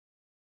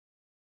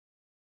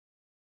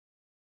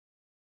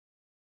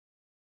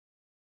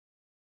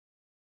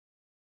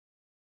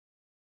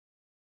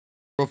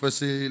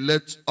prophecy,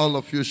 let all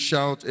of you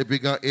shout a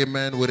bigger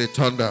amen with a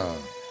thunder.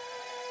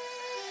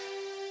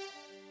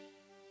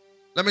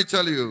 Let me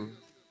tell you,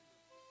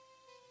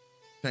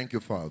 thank you,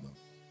 Father.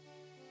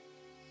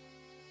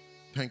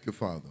 Thank you,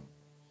 Father.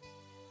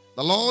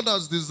 The Lord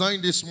has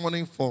designed this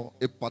morning for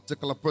a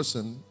particular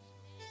person,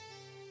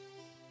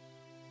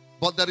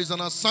 but there is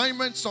an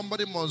assignment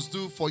somebody must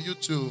do for you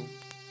to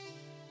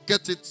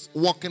get it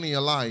working in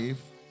your life.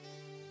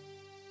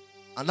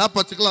 And that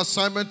particular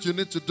assignment you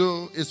need to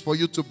do is for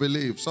you to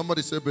believe.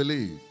 Somebody say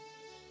believe.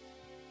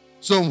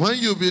 So when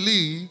you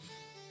believe,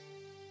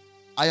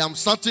 I am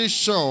certain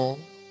sure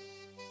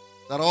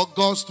that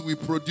August will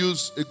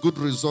produce a good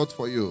result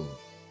for you.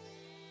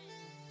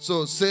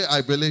 So say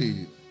I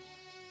believe.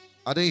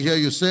 I didn't hear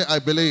you. Say I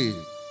believe.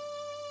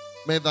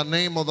 May the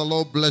name of the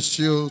Lord bless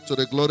you to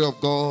the glory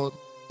of God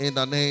in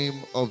the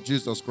name of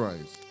Jesus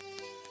Christ.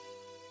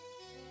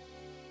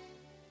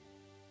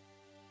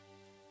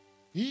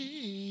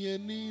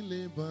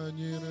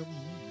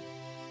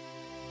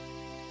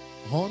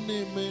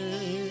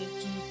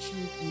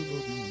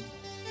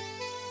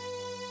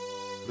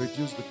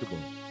 Reduce the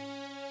keyboard.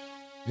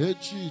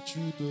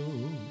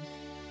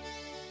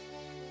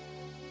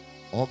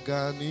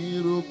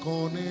 Oganiro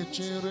kone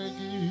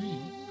cheregi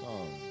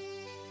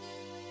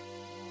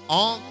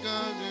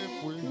Ogane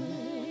kwe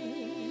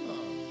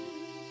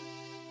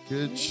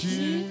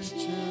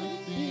Kechiche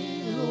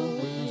niro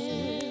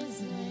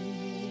wezi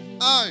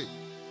Ay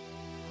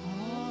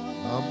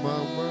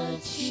Amama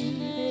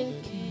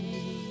chineke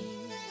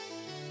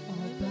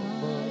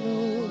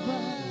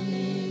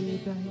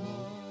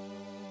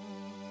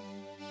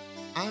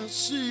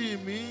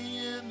Asimi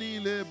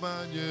nile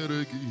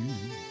banyeregi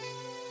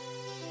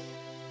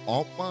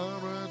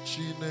Ọkpara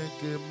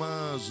Chineke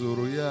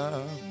mazụrụ ya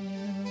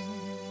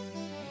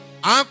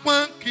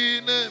akpa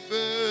nke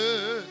n'ebe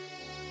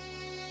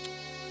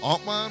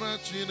Ọkpara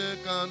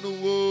Chineke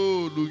anụwo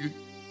olu gị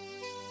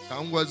ka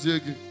m gwazie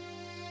gị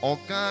ọ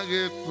gaghị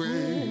ekwe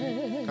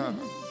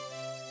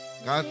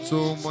ka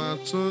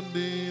atụmatụ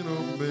ndị iro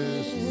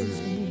mezue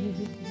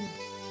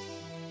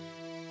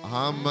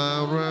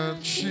amara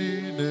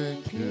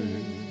Chineke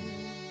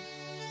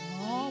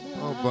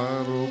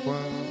ọbara ụba.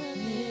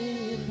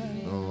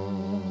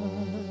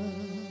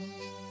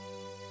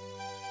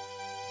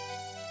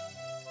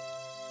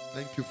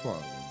 Thank you,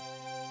 Father.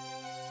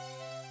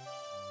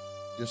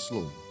 Yes,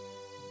 Lord.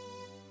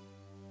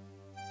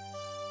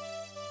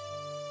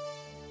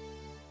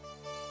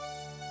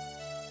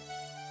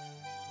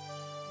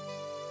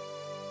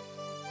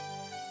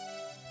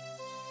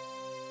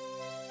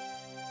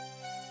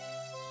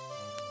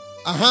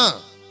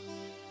 Aha.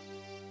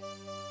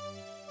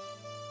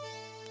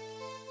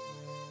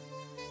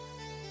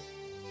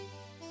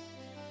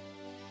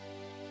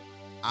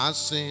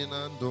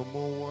 Asina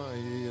ndomo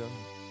ya.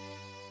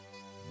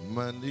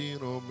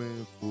 Mandiro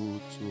me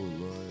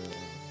futuloya.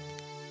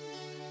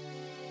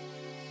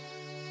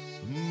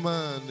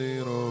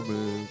 Mandiro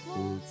me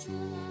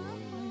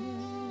futuloya.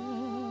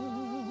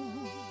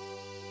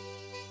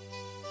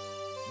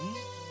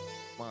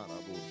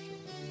 Marabosha.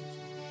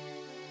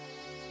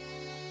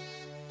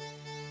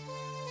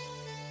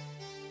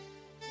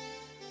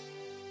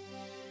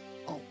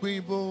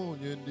 Okwibo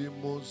nyendi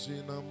mozi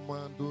na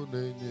mando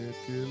nenye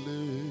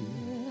kele.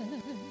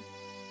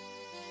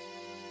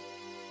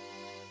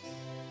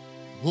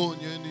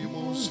 Onye ni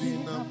mosi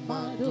na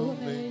mmadụ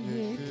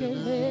na-enye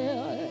ekele.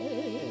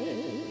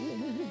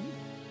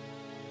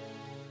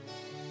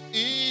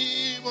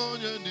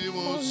 Onye ni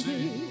mosi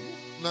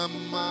na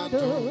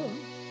mmadụ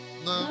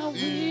na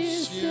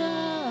isi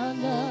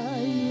ala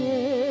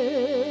ye.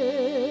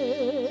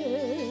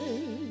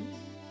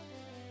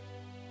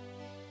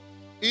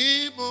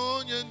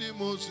 Onye ni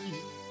mosi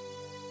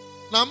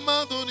na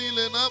mmadụ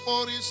niile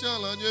na-akpọrọ isi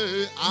ala nye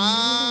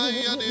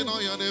ahịa dị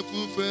n'ọhịa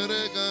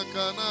na-efufere gị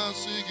aka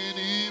na-asị gị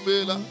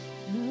n'imela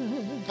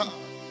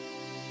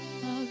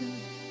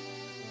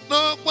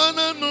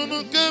n'ọkpana nnụnụ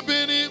nke bi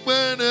n'igwe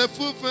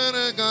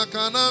na-efufere gị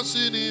aka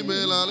na-asị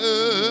n'imela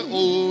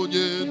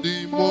onye dị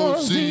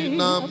mosi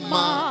na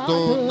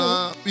mmadụ na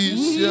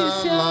isi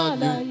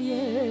ala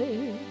nye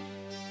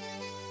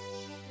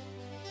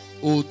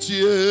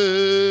otie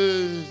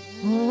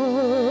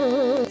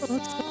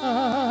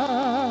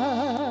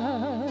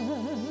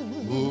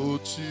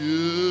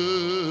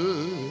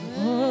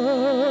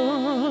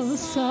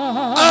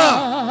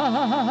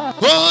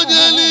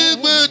onye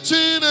n'igwe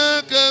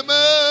Chineke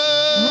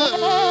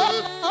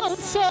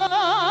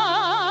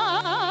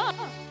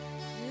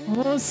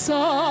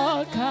ọsọ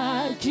ka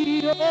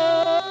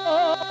Jehova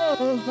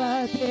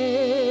dị.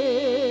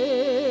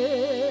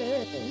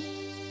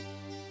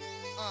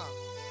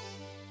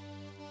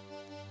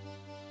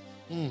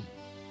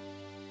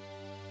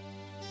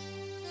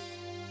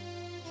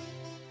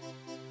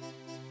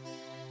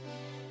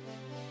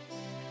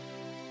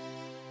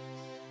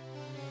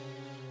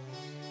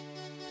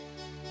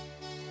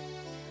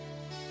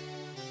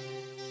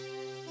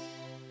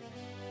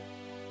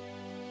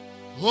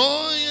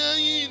 Oya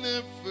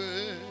inefe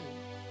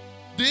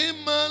di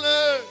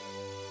male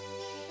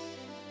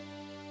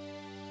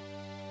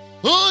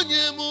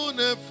onye mụ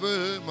na-efe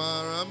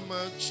mara mma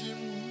chi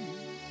m.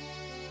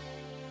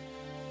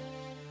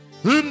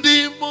 Ndị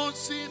mmụọ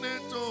si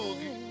na-eto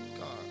gị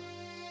ka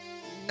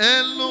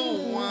elu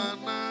ụwa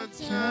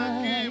na-aja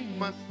gị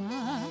mma.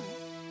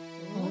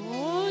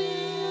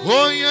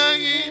 Onye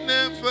anyị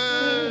na-efe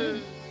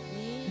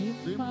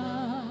dị mma.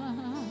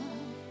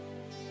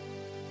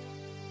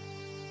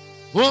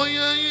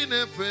 Onye anyị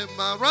na-efe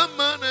mara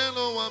mma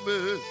n'elu ụwa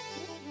mee.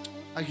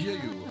 I hear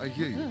you, I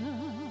hear you.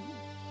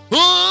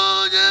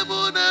 Onye mụ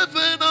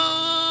na-efe nọ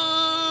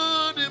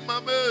dị mma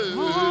mee.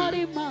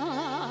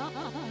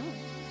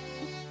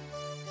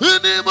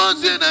 Ndị mmụọ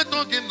si na-eto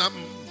gị na m.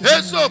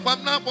 Eso kwa m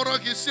na-akpọrọ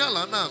gị si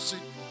ala na-asị.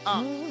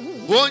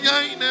 Onye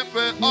anyị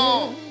na-efe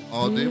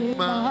ọ dị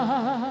mma.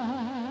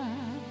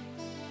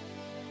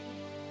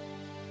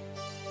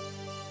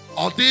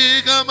 Ọ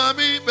dịghị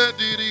amami ikpe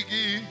dịrị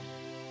gị.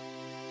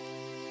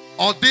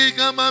 Ọ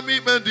dịghị amami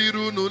ikpe dịrị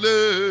unu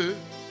lee.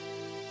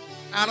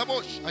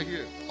 Arabosh, I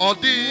hear. Ọ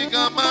dịghị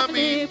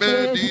amami ikpe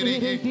dịrị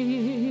gị.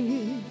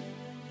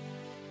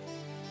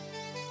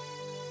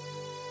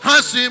 Ha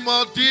sị m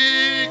ọ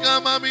dịghị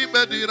amami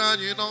ikpe dịrị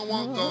anyị n'ọnwa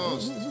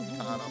Ọgọst.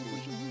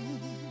 Arabosh.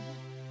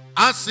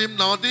 Asị m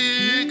na ọ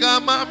dịghị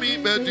amami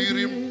ikpe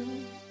dịrị m.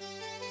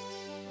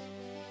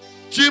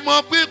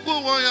 Chimọkwa ikwu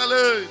nwa ya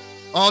lee.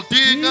 Ọ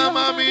dịghị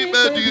amami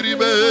ikpe dịrị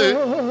me.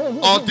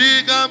 Ọ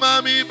dịghị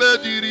amami ikpe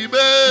dịrị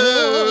me.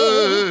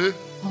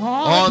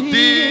 Ọ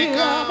dịghị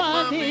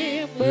amami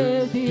ikpe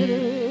dịrị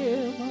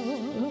me.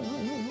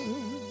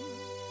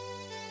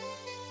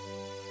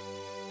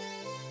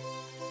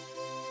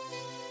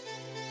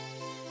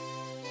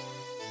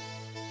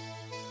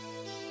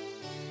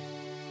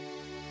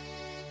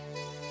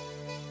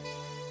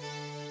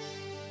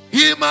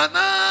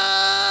 Imana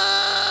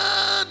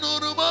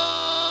nurumo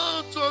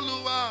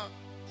toluwa.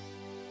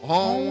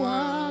 Ọnwa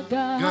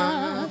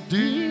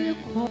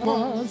ga-adịkwa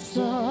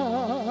ọzọ.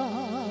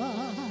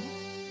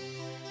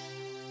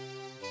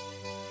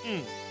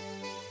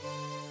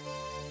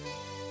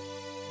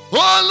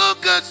 Olu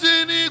kasị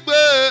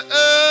n'igwe.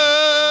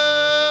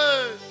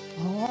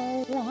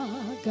 Ọnwa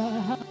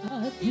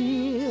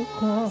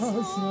ga-adịkwa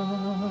ọzọ.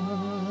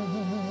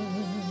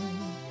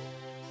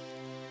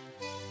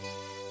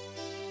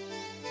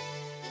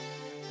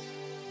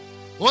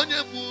 Onye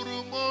gburu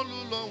m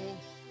olulu ọnwụ.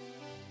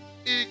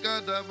 Ị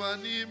ga-adaba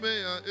n'ime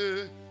ya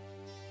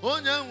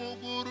onye ahụ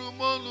gburu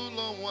m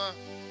olulu ọnwa.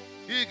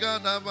 Ị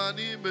ga-adaba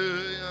n'ime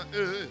ya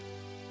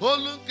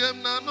olu nke m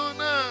na-anụ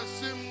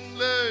na-asị m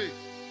lee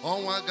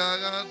ọnwa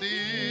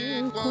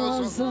ga-adịkwa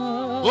ọzọ.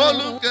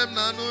 Olu nke m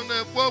na-anụ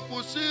na-ekwu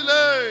sị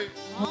lee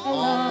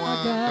ọnwa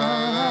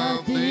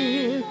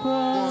ga-adịkwa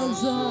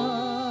ọzọ.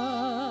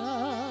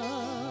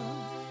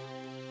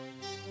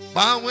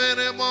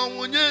 Gbanwere m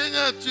ọnwụ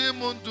nyeghachi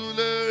m ndụ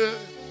lee.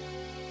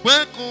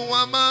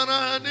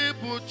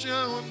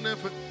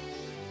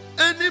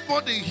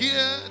 Anybody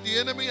here, the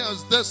enemy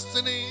has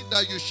destiny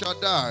that you shall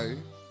die.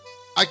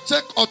 I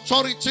take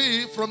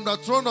authority from the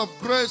throne of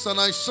grace and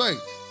I say,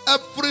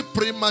 every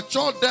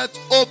premature death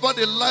over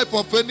the life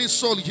of any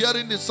soul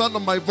hearing the sound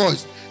of my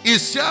voice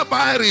is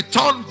hereby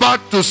returned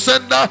back to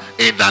sender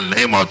in the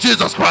name of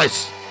Jesus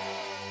Christ.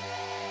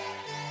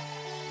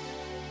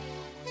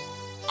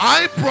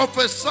 I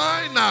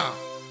prophesy now.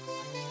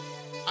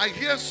 I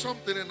hear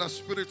something in the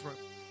spirit realm.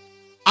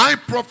 I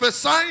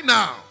prophesy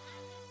now.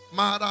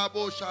 And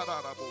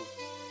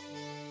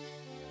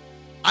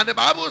the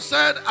Bible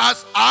said,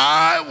 as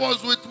I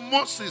was with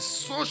Moses,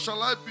 so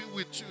shall I be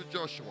with you,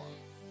 Joshua.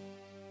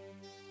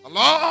 The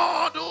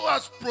Lord who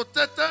has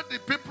protected the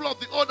people of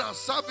the old and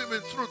serve him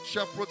in truth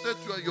shall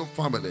protect you and your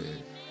family.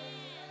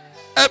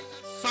 Every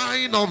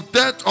sign of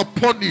death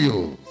upon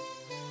you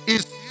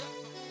is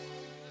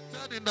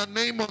here in the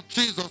name of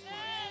Jesus Christ.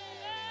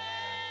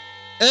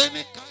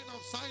 Any kind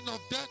of sign of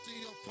death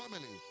in your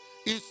family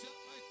is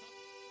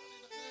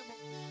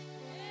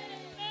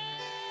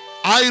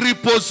I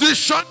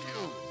reposition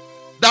you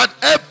that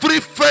every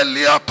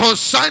failure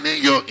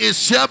concerning you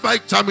is hereby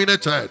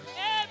terminated.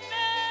 Amen.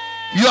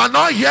 You are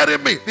not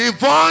hearing me. The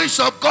voice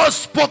of God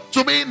spoke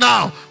to me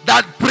now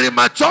that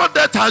premature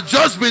death has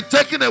just been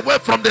taken away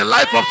from the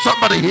life of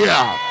somebody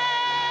here.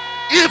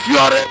 If you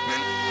are a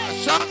believer,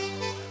 shout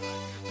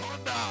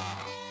thunder.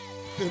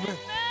 Amen.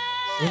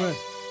 Amen.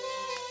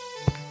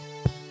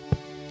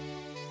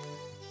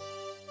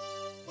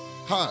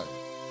 Hi.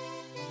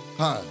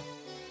 Hi.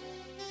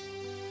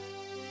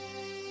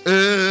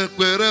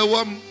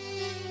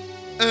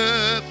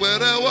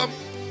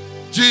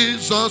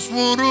 Jesus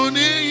nwụrụ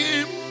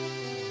n'ihi m,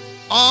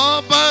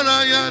 ọbara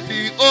ya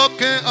dị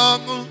oke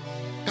ọṅụ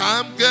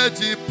ka m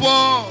ga-eji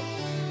pụọ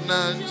na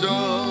njọ.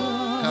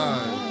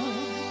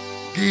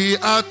 Gị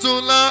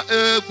atụla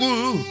egwu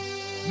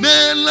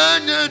n'ele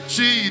anya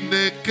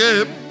Chineke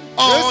m,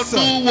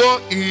 ọnụwo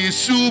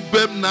isi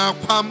ube m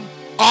n'akwa m,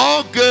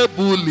 ọ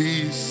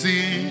ga-ebuli isi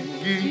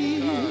gị.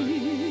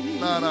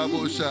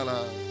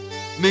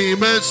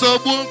 N'ime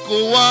nsogbu nke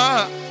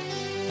ụwa,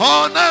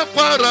 ọ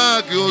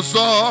na-akwara gị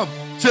ụzọ,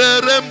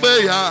 chere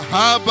mgbe ya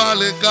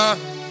abalị ga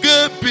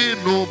ga-ebi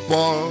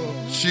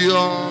n'ụbọchị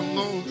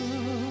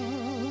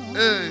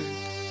Hey.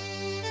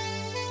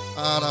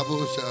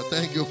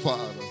 Thank you,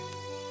 Father.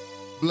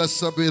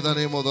 Blessed be the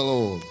name of the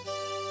Lord.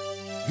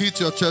 Hit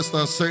your chest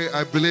and say,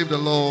 I believe the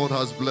Lord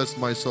has blessed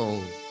my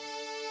soul.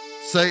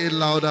 Say it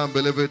louder and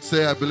believe it.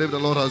 Say, I believe the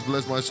Lord has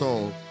blessed my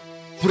soul.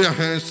 Put your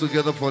hands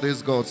together for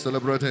this God.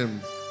 Celebrate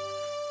Him.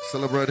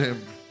 Celebrate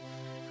Him.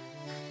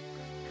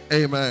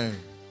 Amen.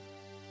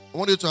 I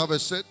want you to have a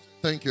seat.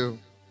 Thank you.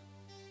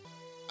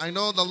 I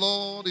know the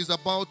Lord is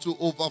about to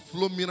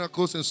overflow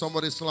miracles in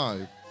somebody's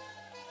life.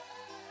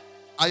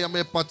 I am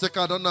a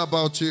partaker. I don't know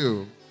about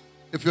you.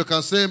 If you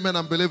can say amen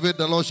and believe it,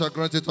 the Lord shall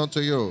grant it unto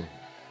you.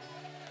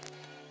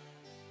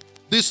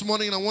 This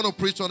morning I want to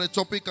preach on a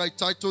topic I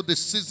titled The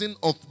Season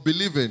of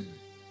Believing.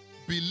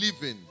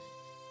 Believing.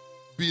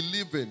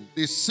 Believing.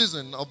 The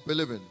season of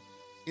believing.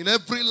 In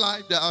every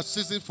life there are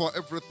seasons for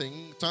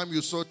everything. Time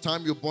you sow,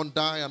 time you born,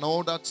 die, and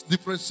all that,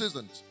 different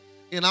seasons.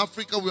 In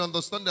Africa we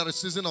understand there is a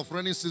season of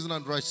rainy season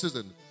and dry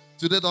season.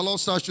 Today the Lord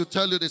says I should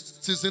tell you the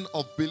season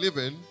of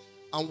believing,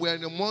 and we are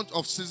in a month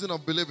of season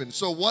of believing.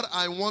 So what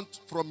I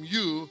want from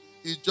you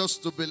is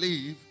just to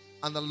believe,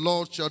 and the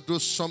Lord shall do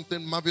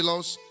something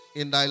marvelous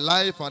in thy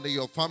life and in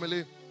your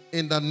family,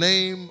 in the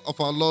name of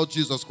our Lord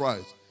Jesus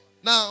Christ.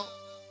 Now,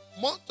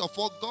 month of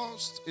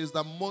August is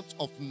the month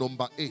of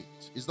number 8.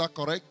 Is that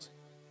correct?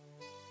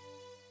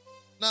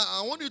 Now,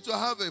 I want you to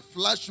have a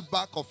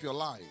flashback of your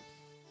life.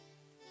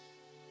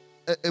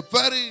 A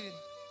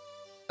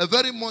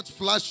very much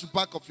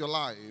flashback of your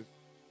life.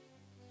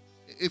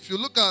 If you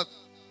look at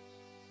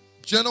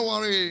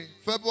January,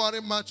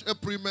 February, March,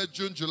 April, May,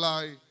 June,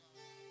 July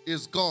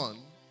is gone.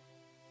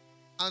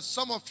 And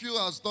some of you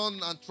has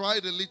done and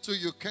tried a little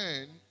you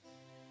can.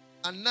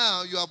 And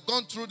now you have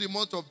gone through the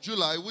month of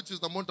July, which is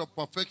the month of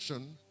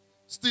perfection.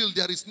 Still,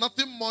 there is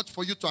nothing much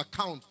for you to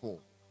account for.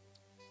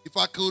 If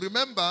I could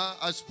remember,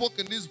 I spoke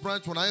in this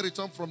branch when I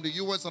returned from the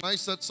US and I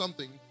said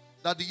something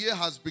that the year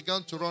has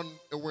begun to run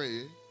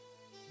away.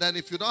 Then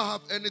if you don't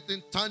have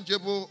anything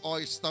tangible or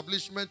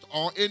establishment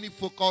or any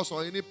focus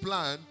or any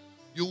plan,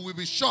 you will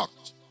be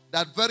shocked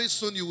that very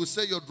soon you will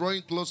say you're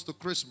drawing close to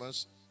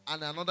Christmas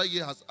and another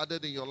year has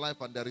added in your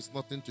life and there is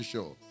nothing to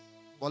show.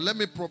 But let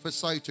me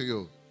prophesy to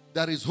you.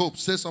 There is hope.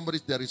 Say somebody,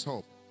 there is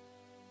hope.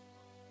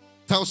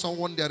 Tell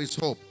someone there is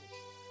hope.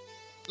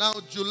 Now,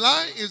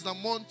 July is the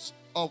month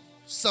of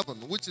 7,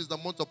 which is the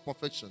month of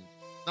perfection.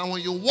 Now,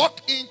 when you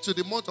walk into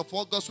the month of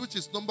August, which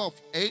is number of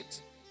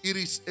 8, it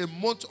is a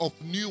month of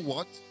new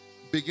what?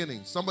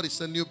 Beginning. Somebody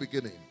say new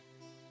beginning.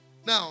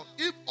 Now,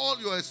 if all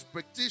your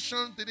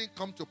expectations didn't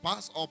come to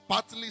pass, or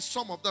partly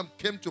some of them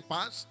came to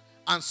pass,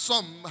 and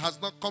some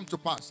has not come to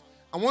pass,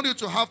 I want you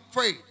to have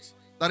faith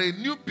that a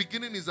new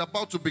beginning is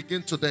about to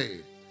begin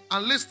today.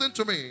 And listen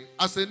to me,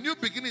 as a new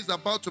beginning is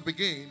about to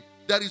begin,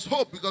 there is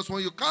hope, because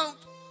when you count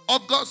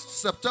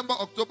August, September,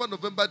 October,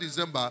 November,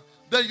 December,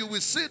 then you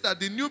will see that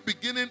the new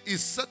beginning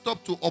is set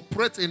up to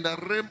operate in the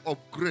realm of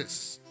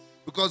grace.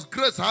 Because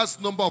grace has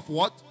number of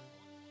what?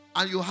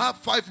 And you have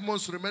 5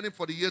 months remaining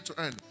for the year to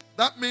end.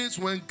 That means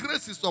when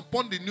grace is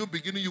upon the new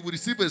beginning, you will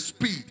receive a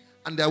speed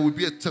and there will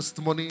be a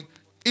testimony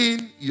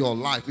in your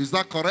life. Is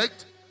that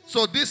correct?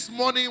 So this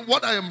morning,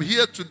 what I am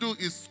here to do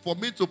is for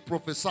me to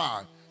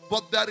prophesy.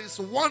 But there is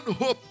one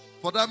hope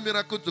for that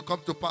miracle to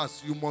come to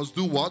pass. You must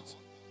do what?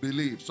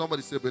 Believe.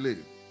 Somebody say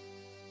believe.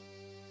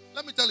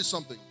 Let me tell you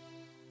something.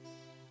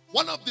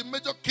 One of the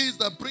major keys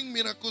that bring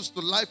miracles to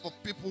life of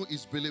people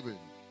is believing.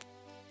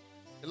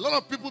 A lot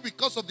of people,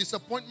 because of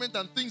disappointment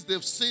and things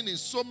they've seen in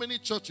so many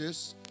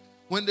churches,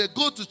 when they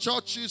go to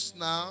churches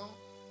now,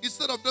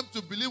 instead of them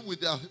to believe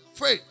with their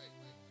faith,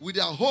 with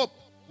their hope,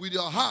 with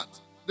their heart,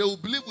 they will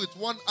believe with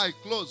one eye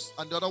closed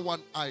and the other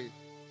one eye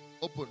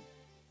open.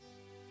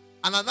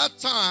 And at that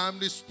time,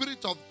 the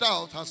spirit of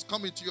doubt has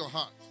come into your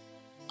heart.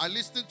 I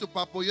listened to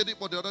Papa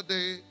Yedipo the other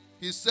day.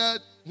 He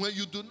said, when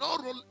you do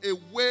not roll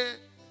away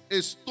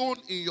a stone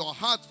in your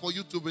heart for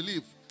you to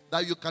believe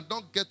that you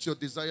cannot get your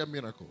desired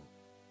miracle.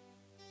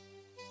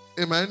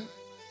 Amen.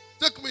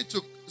 Take me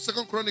to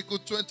 2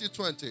 Chronicles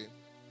 20:20.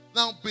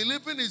 Now,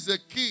 believing is a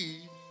key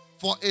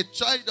for a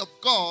child of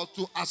God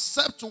to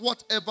accept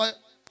whatever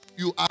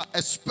you are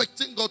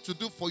expecting God to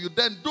do for you.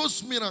 Then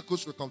those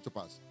miracles will come to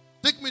pass.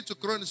 Take me to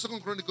 2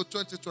 Chronicles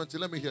 20:20.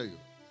 Let me hear you.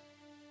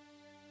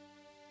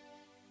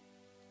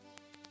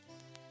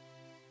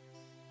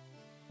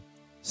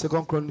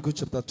 Second Chronicles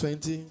chapter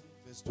 20,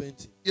 verse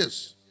 20.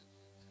 Yes.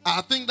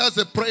 I think that's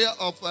a prayer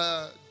of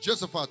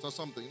Josaphat or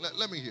something.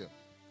 Let me hear.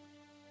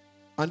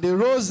 And they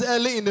rose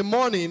early in the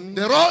morning.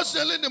 They rose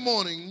early in the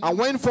morning. And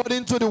went forth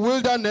into the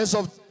wilderness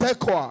of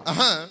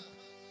Tekoa.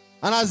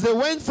 And as they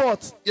went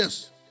forth,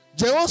 yes,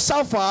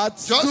 Jehoshaphat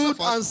stood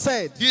and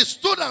said, he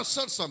stood and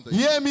said something.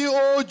 Hear me,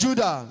 O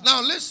Judah.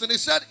 Now listen, he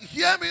said,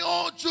 hear me,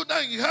 O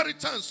Judah,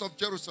 inheritance of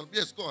Jerusalem.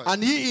 Yes, go ahead.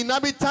 And ye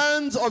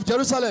inhabitants of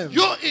Jerusalem.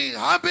 You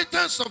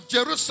inhabitants of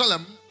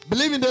Jerusalem.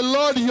 Believe in the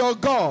Lord your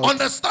God.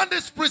 Understand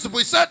this principle.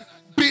 He said,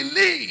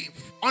 believe.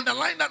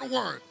 Underline that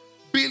word.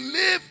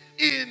 Believe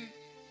in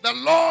the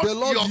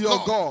Lord,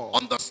 your God.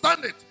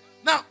 Understand it.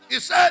 Now, he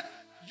said,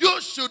 you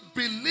should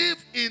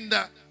believe in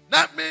the.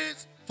 That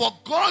means for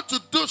God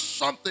to do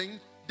something,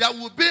 there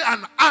will be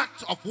an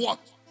act of what?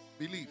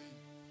 Belief.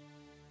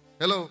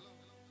 Hello?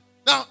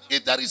 Now,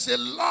 if there is a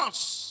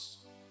loss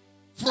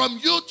from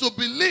you to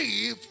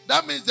believe,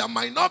 that means there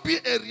might not be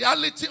a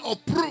reality or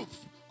proof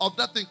of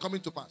that thing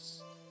coming to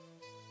pass.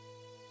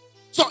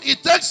 So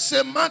it takes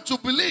a man to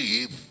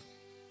believe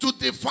to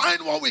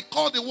define what we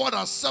call the word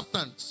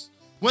acceptance.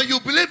 When you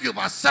believe you've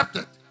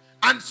accepted,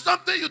 and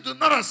something you do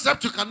not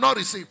accept, you cannot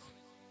receive.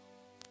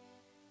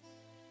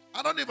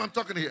 I don't know if I'm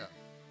talking here.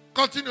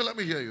 Continue, let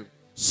me hear you.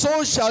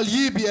 So shall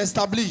ye be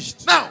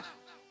established. Now,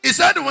 he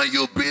said when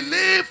you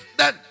believe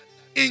that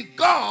in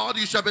God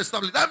you shall be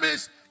established. That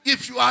means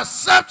if you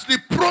accept the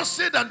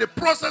process and the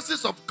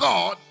processes of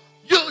God,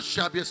 you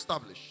shall be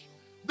established.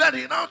 Then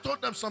he now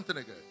told them something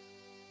again.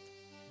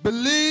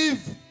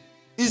 Believe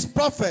his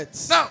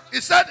prophets. Now,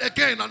 he said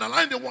again,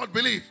 underline the word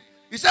believe.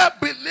 He said,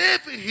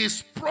 believe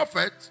his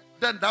prophet,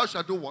 then thou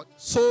shalt do what?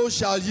 So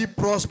shall ye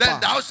prosper. Then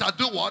thou shalt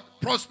do what?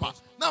 Prosper.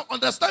 Now,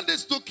 understand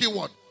these two key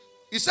words.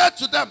 He said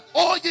to them,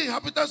 all ye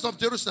inhabitants of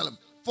Jerusalem,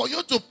 for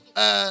you to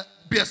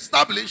be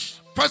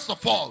established, first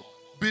of all,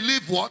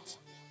 believe what?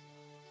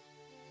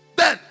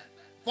 Then,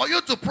 for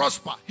you to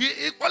prosper, he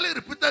equally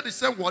repeated the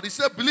same word. He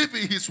said, believe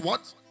in his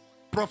what?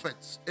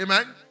 Prophets.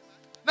 Amen?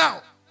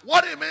 Now,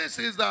 what it means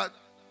is that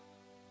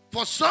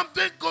for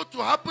something good to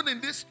happen in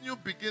this new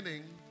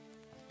beginning,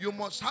 you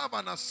must have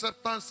an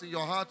acceptance in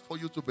your heart for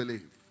you to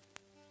believe.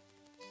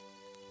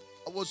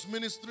 I was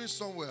ministering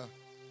somewhere,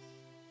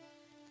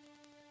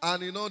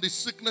 and you know the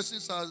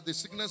sickness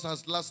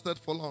has lasted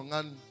for long.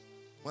 And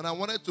when I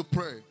wanted to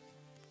pray,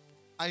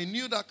 I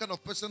knew that kind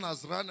of person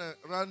has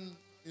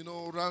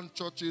ran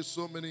churches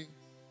so many.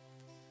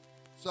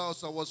 So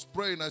as I was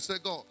praying, I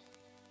said, God,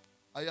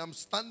 I am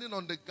standing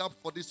on the gap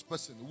for this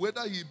person,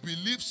 whether he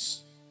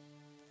believes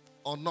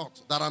or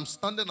not, that I'm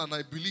standing and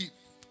I believe.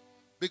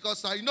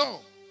 Because I know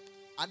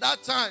at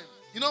that time,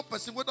 you know,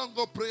 person we don't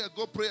go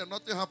pray and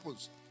nothing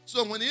happens.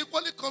 So when he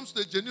equally comes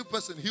to a genuine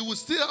person, he will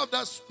still have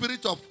that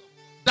spirit of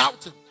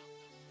doubting.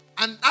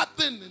 And that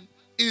thing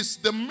is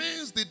the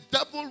means the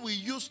devil will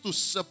use to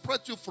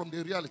separate you from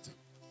the reality.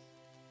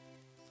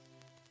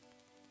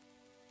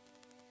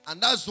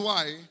 And that's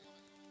why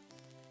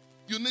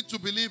you need to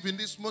believe in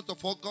this month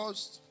of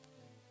August.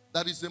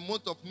 That is a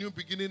month of new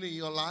beginning in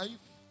your life.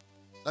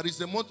 That is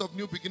a month of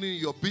new beginning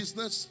in your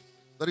business.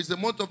 That is a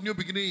month of new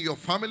beginning in your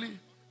family.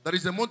 That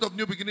is a month of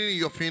new beginning in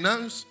your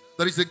finance.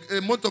 That is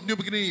a month of new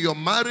beginning in your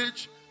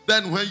marriage.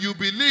 Then when you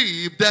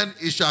believe, then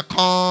it shall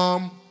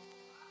come.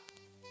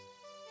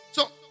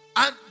 So,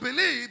 and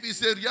believe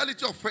is a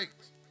reality of faith.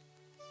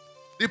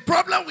 The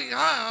problem we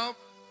have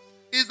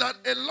is that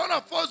a lot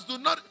of us do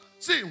not,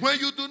 see, when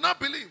you do not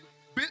believe,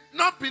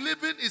 not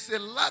believing is a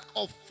lack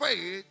of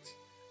faith,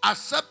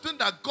 accepting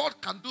that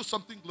God can do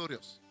something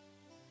glorious.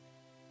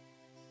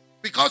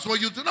 Because when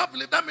you do not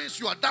believe, that means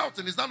you are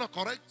doubting. Is that not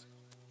correct?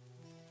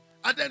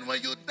 And then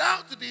when you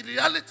doubt the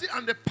reality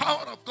and the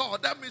power of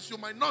God, that means you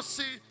might not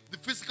see the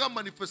physical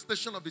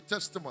manifestation of the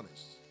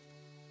testimonies.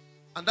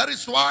 And that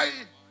is why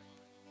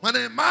when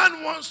a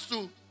man wants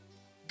to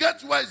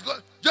get where he's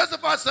going,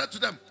 Joseph said to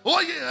them,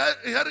 "Oh, ye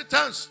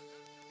inheritance,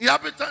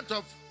 inhabitant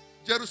of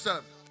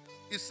Jerusalem."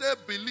 He said,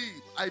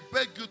 believe. I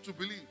beg you to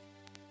believe.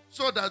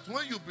 So that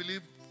when you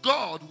believe,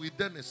 God will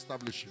then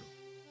establish you.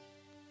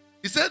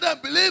 He said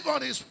that believe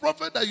on his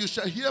prophet that you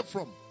shall hear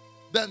from.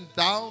 Then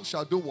thou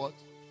shalt do what?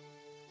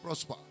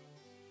 Prosper.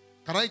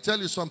 Can I tell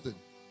you something?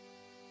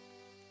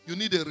 You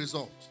need a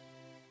result.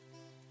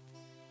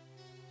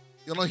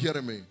 You're not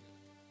hearing me.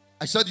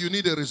 I said you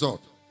need a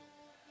result.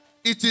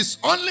 It is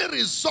only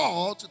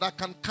result that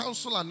can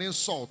cancel an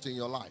insult in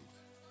your life.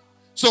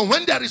 So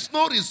when there is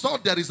no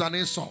result, there is an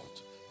insult.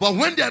 But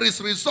when there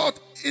is result,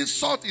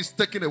 insult is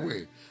taken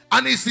away.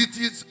 And it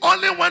is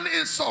only when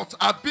insults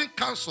are being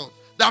cancelled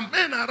that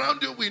men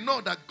around you will know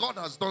that God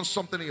has done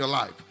something in your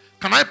life.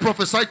 Can I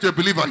prophesy to a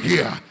believer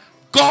here?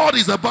 God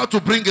is about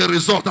to bring a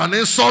result. An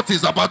insult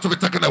is about to be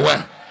taken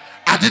away.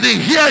 I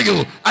didn't hear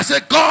you. I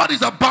said God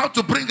is about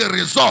to bring a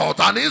result.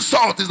 An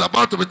insult is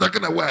about to be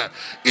taken away.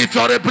 If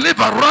you're a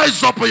believer,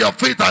 rise up on your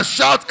feet and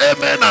shout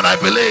amen and I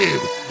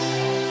believe.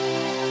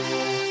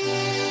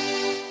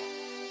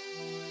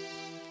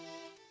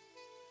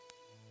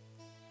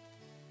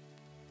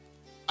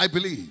 I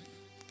believe.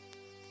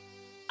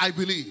 I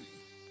believe.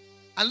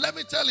 And let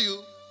me tell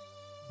you,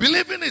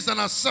 believing is an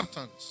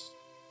acceptance.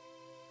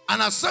 An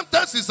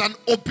acceptance is an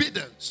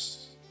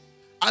obedience.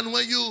 And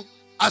when you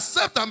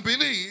accept and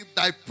believe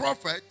thy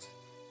prophet,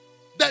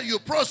 then you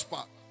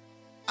prosper.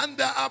 And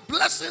there are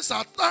blessings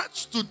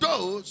attached to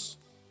those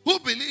who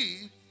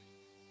believe,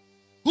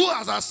 who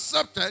has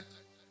accepted,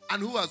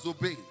 and who has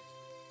obeyed.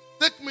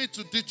 Take me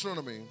to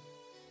Deuteronomy.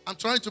 I'm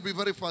trying to be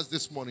very fast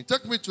this morning.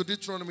 Take me to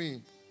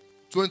Deuteronomy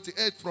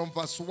 28 from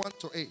verse 1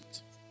 to 8.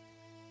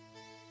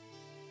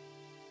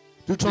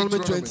 Deuteronomy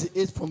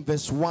 28 from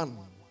verse 1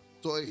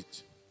 to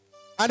 8.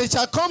 And it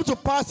shall come to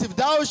pass, if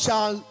thou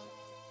shalt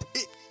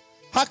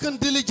hearken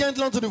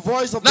diligently unto the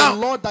voice of the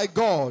Lord thy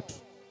God.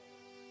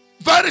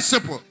 Very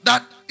simple.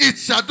 That it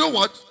shall do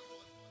what?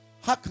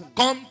 Hearken.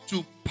 Come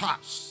to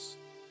pass.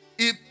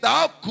 If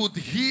thou could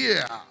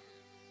hear,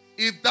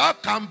 if thou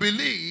can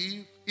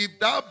believe, if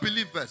thou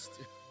believest.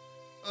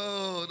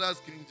 Oh, that's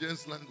King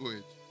James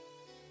language.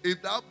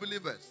 If thou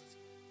believest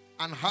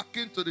and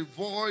hearken to the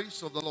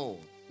voice of the Lord,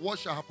 what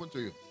shall happen to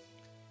you?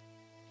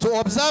 To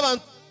observe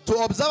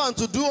and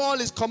to do all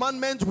his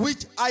commandments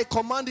which I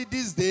commanded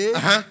this day,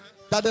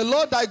 that the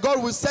Lord thy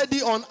God will set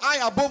thee on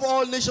high above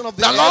all nations of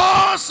the earth. The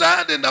Lord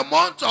said in the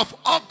month of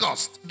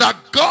August that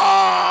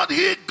God,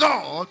 He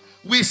God,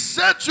 will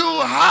set you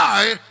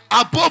high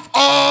above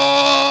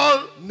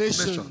all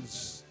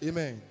nations.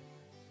 Amen.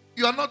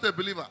 You are not a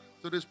believer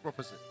to this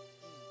prophecy.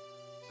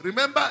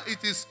 Remember,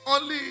 it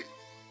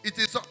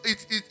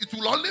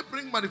will only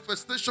bring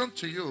manifestation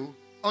to you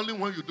only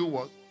when you do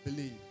what?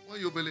 Believe.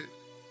 When you believe.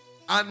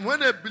 And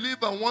when a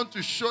believer wants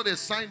to show the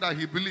sign that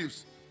he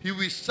believes, he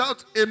will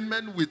shout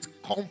amen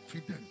with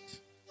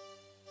confidence.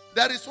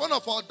 There is one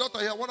of our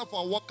daughters here, one of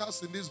our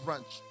workers in this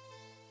branch,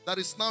 that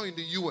is now in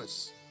the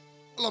US.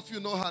 All of you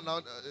know her now,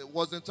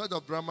 was in charge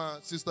of drama,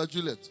 Sister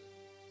Juliet.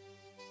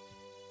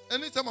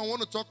 Anytime I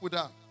want to talk with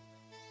her,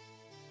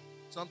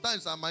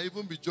 sometimes I might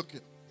even be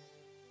joking.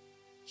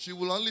 She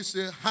will only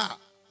say, ha,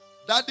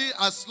 Daddy,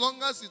 as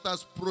long as it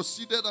has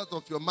proceeded out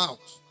of your mouth,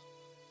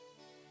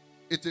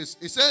 it is.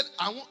 He said,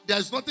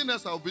 there's nothing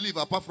else I'll believe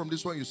apart from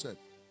this one you said.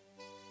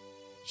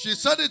 She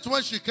said it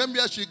when she came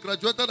here. She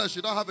graduated and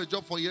she don't have a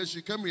job for years.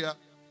 She came here.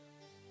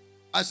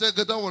 I said,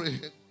 don't worry.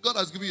 God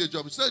has given you a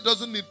job. He said, it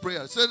doesn't need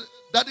prayer. He said,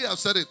 Daddy, I've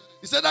said it.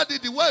 He said, Daddy,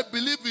 the way I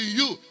believe in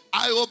you,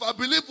 I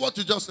overbelieve what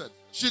you just said.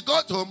 She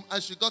got home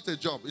and she got a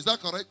job. Is that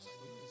correct?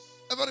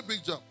 A very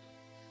big job.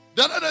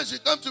 The other day she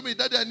came to me,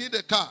 Daddy, I need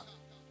a car.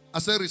 I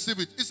said, receive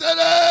it. He said,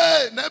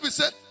 hey. Never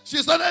said, she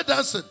started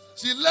dancing.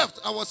 She left.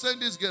 I was saying,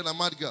 this girl, a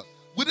mad girl.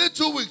 Within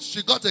 2 weeks,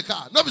 she got a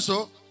car. Not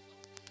so.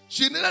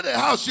 She needed a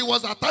house. She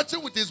was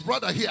attaching with his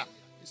brother here.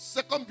 His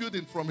second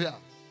building from here.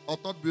 Or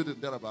third building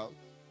thereabout.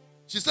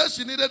 She said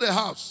she needed a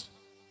house.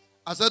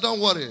 I said, don't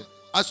worry.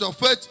 As your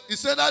faith. He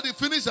said, Daddy,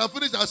 finish and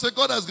finish. I said,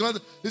 God has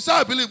granted. He said,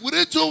 I believe.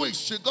 Within 2 weeks,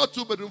 she got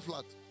 2-bedroom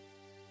flat.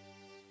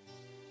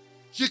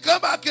 She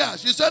came back here.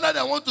 She said, Daddy,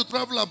 I want to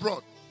travel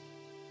abroad.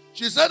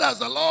 She said, as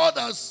the Lord,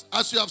 as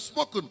you have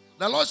spoken,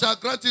 the Lord shall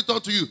grant it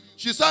unto you.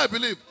 She said, I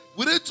believe.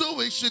 Within 2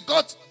 weeks, she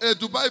got a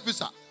Dubai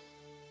visa.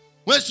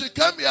 When she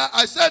came here,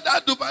 I said,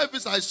 that Dubai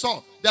visa I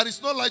saw, there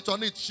is no light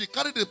on it. She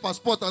carried the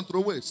passport and threw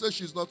away. Said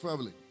she's not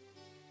traveling.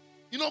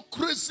 You know,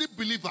 crazy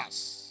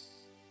believers.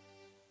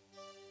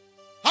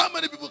 How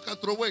many people can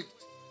throw away it?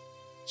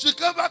 She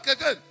came back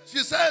again. She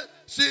said,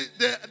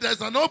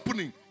 there's an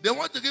opening. They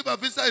want to give her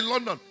visa in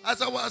London.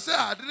 As I said,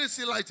 I didn't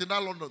see light in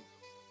that London.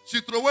 She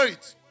threw away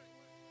it.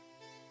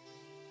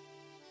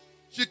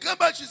 She came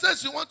back. She said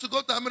she wants to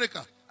go to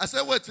America. I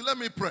said, wait, let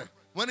me pray.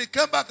 When he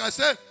came back, I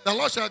said, the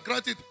Lord shall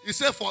grant it. He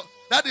said,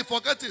 Daddy,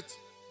 forget it.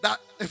 That,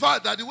 in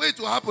fact, that the way it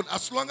will happen,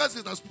 as long as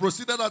it has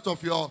proceeded out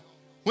of your...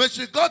 When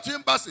she got to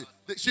embassy,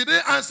 she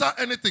didn't answer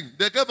anything.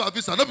 They gave her a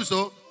visa. Not be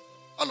so.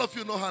 All of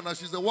you know her now.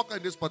 She's a worker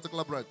in this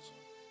particular branch.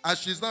 And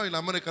she's now in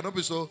America. Not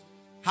be so.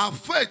 Her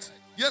faith,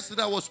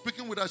 yesterday I was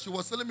speaking with her. She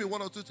was telling me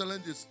 1 or 2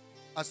 challenges.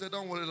 I said,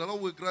 don't worry, the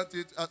Lord will grant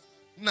it.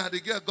 The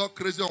girl got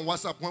crazy on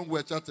WhatsApp when we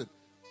were chatting.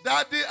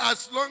 Daddy,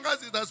 as long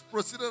as it has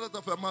proceeded out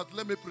of her mouth,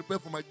 let me prepare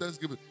for my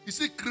Thanksgiving. You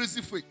see,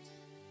 crazy faith.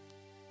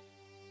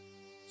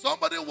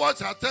 Somebody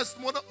watched her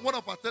testimony, one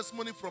of her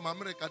testimony from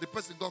America. The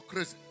person got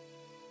crazy.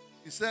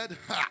 He said,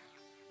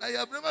 now you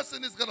have never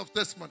seen this kind of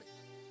testimony.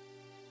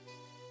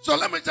 So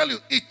let me tell you,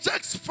 it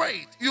takes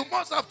faith. You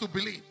must have to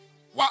believe.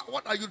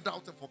 What are you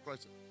doubting for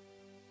Christ?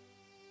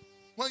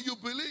 When you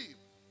believe,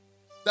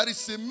 there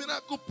is a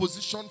miracle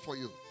position for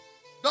you.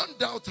 Don't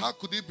doubt, how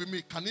could it be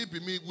me? Can it be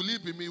me? Will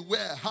it be me?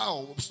 Where?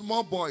 How?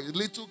 Small boy,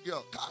 little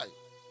girl. Kai.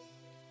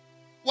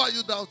 Why are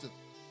you doubting?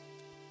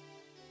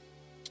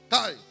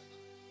 Kai.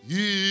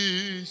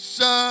 He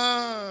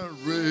shall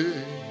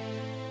reign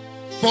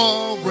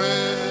forever.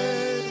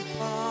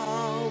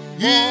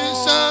 He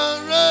shall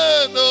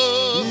reign.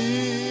 Oh.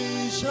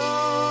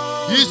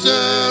 He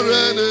shall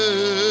reign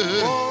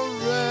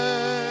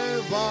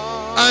forever.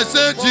 I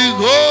said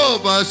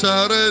Jehovah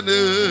shall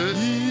reign.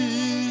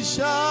 He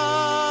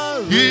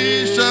shall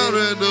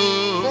reign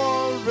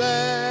forevermore.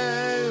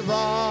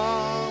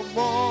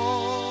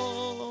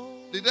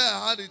 The day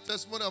I had the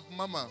testimony of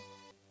Mama.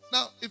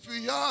 Now, if you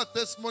hear her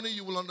testimony,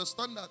 you will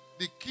understand that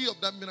the key of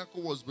that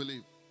miracle was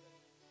belief.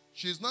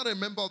 She is not a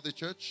member of the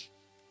church.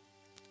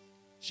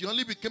 She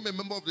only became a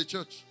member of the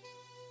church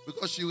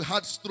because she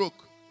had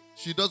stroke.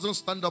 She doesn't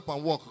stand up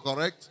and walk,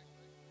 correct?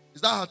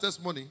 Is that her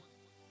testimony?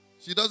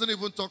 She doesn't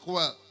even talk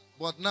well,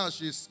 but now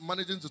she's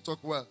managing to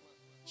talk well.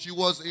 She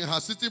was in her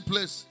sitting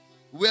place,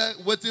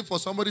 waiting for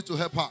somebody to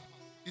help her.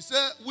 He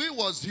said, we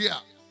was here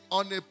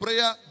on a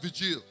prayer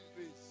vigil.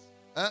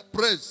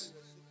 Praise.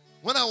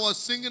 When I was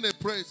singing a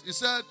praise, he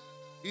said,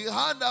 he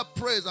heard that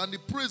praise and the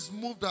praise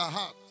moved her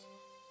heart.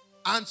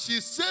 And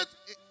she said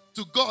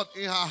to God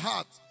in her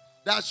heart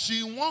that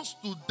she wants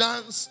to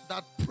dance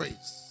that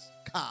praise.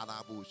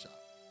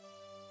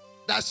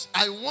 that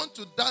I want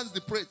to dance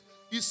the praise.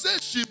 He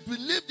said she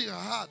believed in her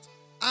heart.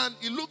 And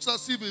it looks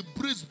as if a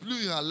breeze blew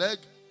in her leg.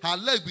 Her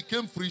leg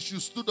became free. She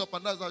stood up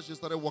and that's how she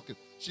started walking.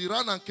 She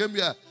ran and came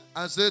here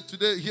and said,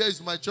 today, here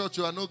is my church.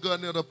 You are not going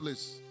any other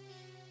place.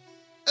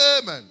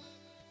 Amen.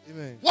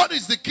 Amen. What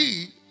is the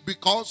key?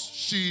 Because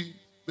she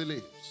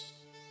believes.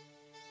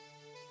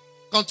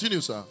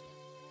 Continue, sir.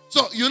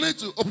 So you need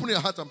to open your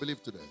heart and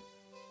believe today.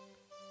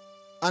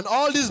 And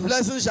all these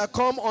blessings shall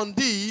come on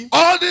thee.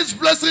 All these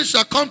blessings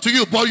shall come to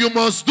you, but you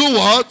must do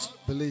what?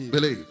 Believe.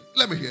 Believe.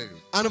 Let me hear you.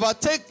 And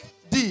overtake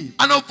thee.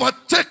 And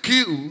overtake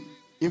you.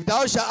 If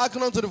thou shalt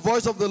hearken unto the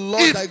voice of the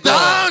Lord thy If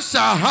God. thou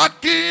shalt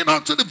hearken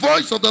unto the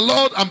voice of the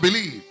Lord and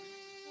believe.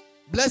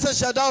 Blessed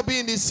shalt thou be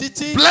in the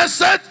city.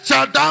 Blessed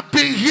shall thou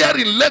be here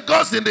in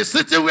Lagos, in the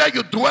city where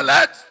you dwell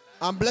at.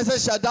 And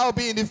blessed shalt thou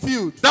be in the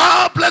field.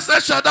 Thou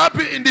blessed shall thou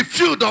be in the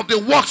field of the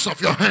works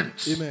of your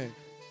hands. Amen.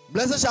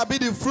 Blessed shall be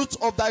the fruit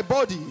of thy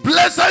body.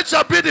 Blessed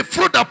shall be the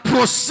fruit that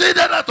proceeded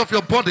out of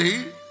your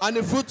body. And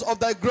the fruit of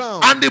thy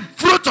ground. And the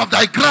fruit of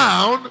thy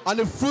ground. And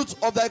the fruit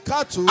of thy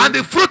cattle. And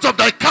the fruit of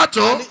thy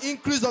cattle. And the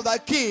increase of thy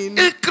king.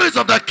 Increase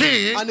of thy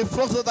king. And the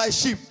flocks of thy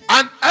sheep.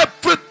 And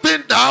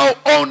everything thou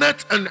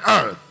ownest in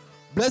earth.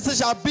 Blessed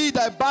shall be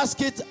thy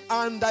basket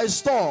and thy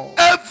store.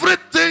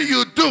 Everything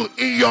you do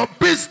in your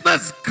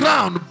business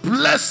ground,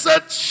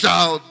 blessed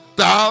shall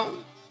thou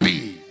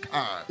be.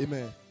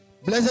 Amen.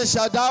 Blessed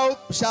shall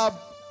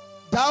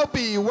thou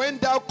be when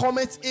thou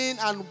comest in,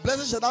 and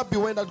blessed shall thou be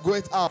when thou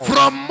goest out.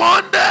 From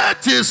Monday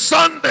till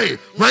Sunday,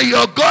 when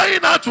you're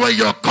going out, when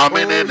you're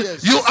coming in,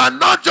 yes. you are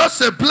not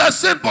just a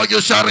blessing, but you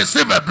shall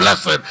receive a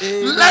blessing.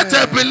 Amen. Let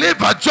a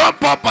believer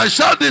jump up and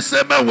shout this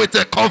amen with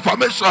a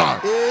confirmation.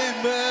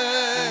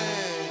 Amen.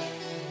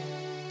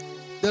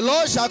 The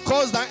Lord shall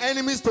cause thy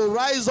enemies to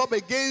rise up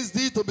against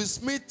thee, to be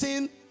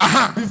smitten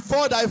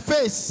before thy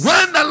face.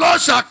 When the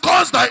Lord shall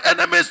cause thy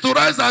enemies to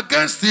rise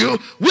against you,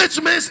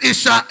 which means it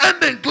shall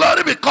end in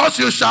glory, because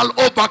you shall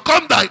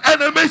overcome thy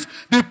enemies.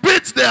 The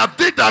pits they have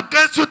digged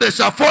against you, they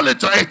shall fall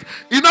into it.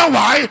 You know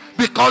why?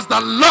 Because the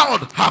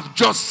Lord have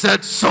just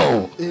said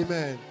so.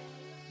 Amen.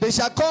 They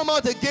shall come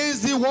out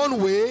against thee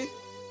one way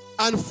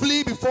and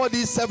flee before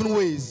thee 7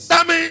 ways.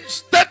 That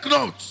means, take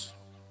note.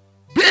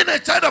 Being a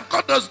child of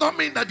God does not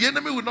mean that the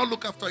enemy will not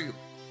look after you.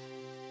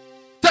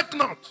 Take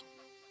note.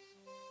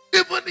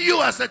 Even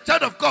you as a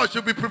child of God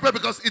should be prepared,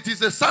 because it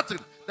is a certain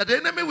that the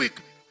enemy will.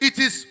 It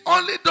is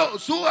only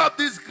those who have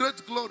this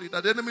great glory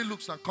that the enemy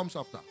looks and comes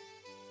after.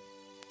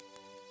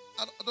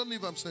 I don't know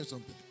if I'm saying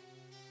something.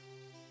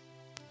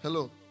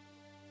 Hello.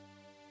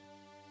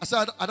 I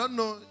said, I don't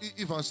know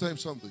if I'm saying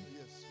something.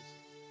 Yes.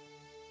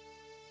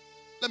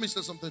 Let me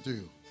say something to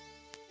you.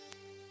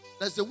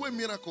 That's the way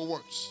miracle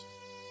works.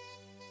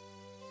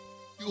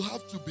 You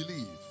have to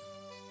believe.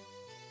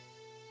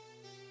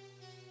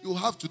 You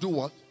have to do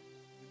what?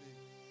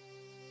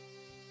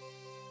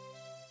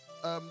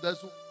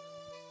 There's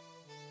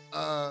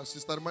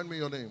sister, remind me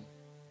your name.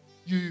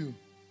 You.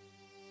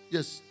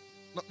 Yes.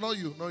 Not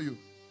you.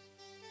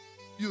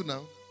 You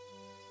now.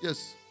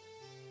 Yes.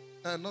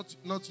 Not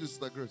you,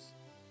 Sister Grace.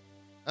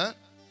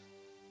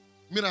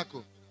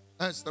 Miracle.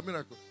 Sister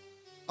Miracle.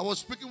 I was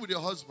speaking with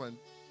your husband.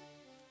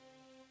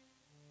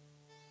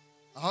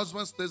 Her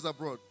husband stays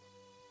abroad.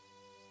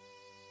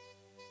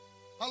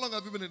 How long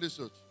have you been in this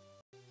church?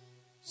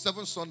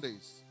 7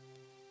 Sundays.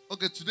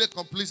 Okay, today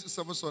completes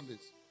 7 Sundays.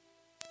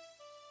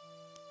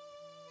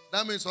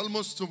 That means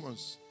almost 2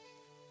 months.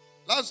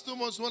 Last 2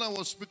 months when I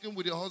was speaking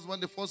with your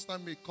husband, the first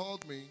time he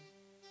called me,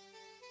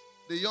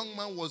 the young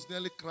man was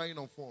nearly crying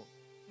on phone.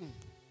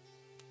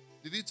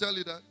 Did he tell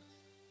you that?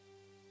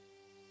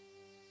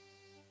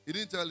 He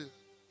didn't tell you.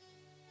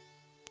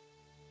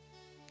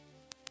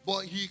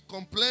 But he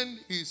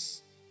complained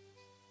his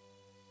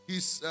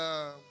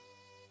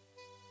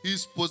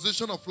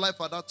position of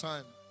life at that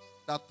time,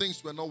 that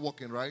things were not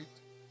working right.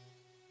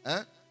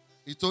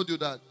 He told you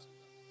that.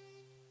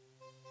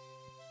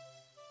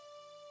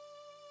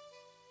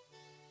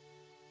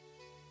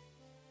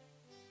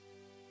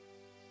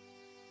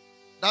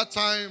 That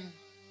time,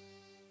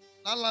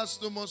 that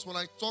last 2 months when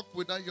I talked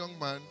with that young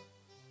man,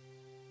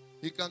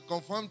 he can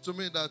confirm to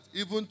me that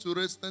even to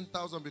raise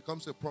 10,000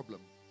 becomes a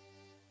problem.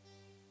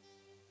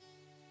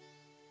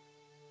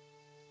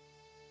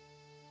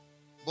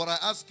 But I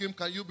asked him,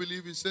 can you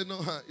believe? He said, no.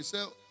 He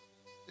said,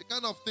 the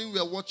kind of thing we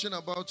are watching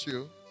about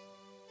you,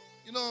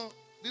 you know,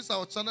 this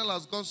our channel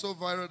has gone so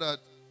viral that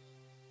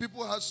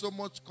people have so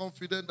much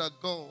confidence that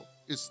God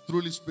is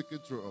truly speaking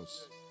through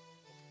us.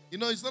 You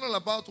know, it's not all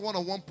about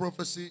one-on-one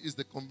prophecy, it's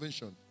the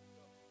convention.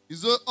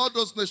 It's all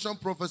those nation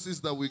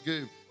prophecies that we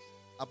gave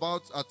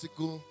about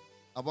Atiku,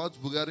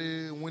 about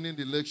Bulgaria winning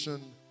the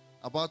election,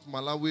 about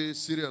Malawi,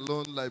 Sierra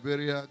Leone,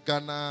 Liberia,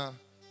 Ghana,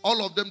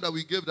 all of them that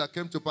we gave that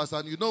came to pass.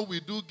 And you know, we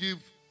do give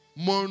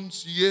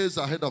months, years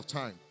ahead of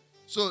time.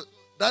 So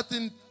that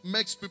thing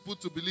makes people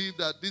to believe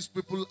that these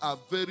people are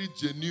very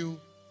genuine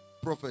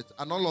prophets.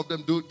 And all of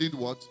them did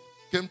what?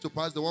 Came to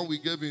pass. The one we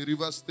gave in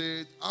River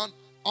State, and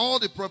all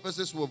the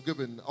prophecies we have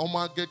given.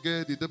 Omar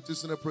Gege, the Deputy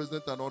Senate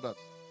President, and all that.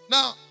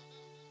 Now,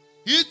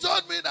 He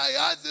told me that he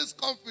has this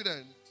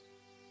confidence.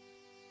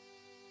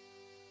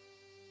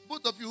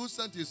 Both of you who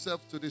sent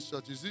yourself to this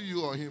church, is it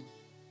you or him?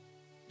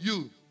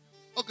 You.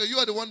 Okay, you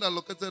are the one that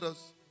located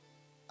us.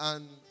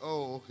 And,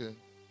 oh, okay.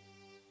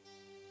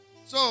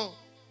 So,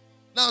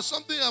 now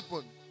something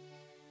happened.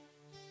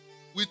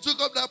 We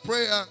took up that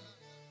prayer,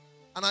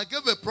 and I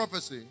gave a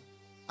prophecy,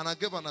 and I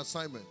gave an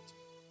assignment.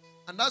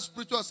 And that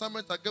spiritual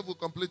assignment I gave will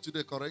complete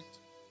today, correct?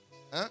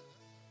 Eh?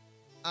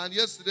 And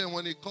yesterday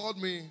when he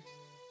called me,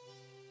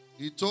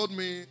 he told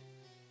me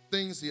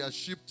things he has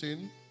shipped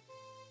in,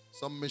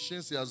 some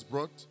machines he has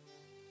brought.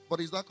 But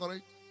is that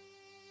correct?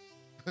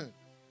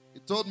 He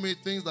told me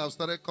things that have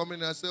started coming.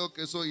 And I said,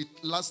 okay, so it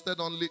lasted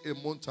only a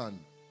month.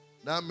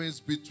 That means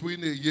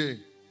between a year,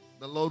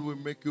 the Lord will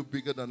make you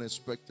bigger than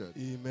expected.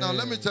 Amen. Now,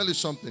 let me tell you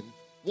something.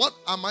 What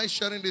am I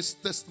sharing these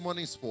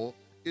testimonies for?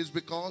 Is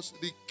because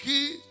the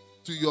key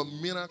to your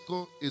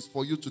miracle is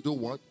for you to do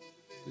what?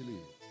 Believe.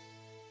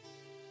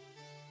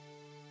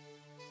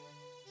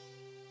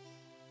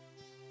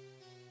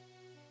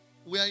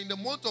 We are in the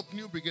month of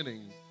new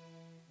beginning.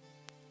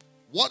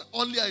 What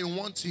only I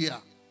want here,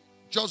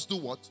 just do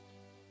what?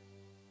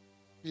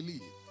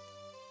 Believe.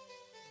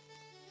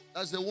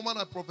 That's the woman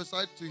I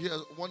prophesied to here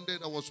one day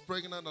that was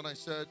pregnant, and I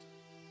said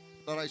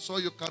that I saw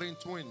you carrying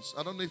twins.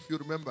 I don't know if you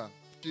remember.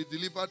 She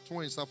delivered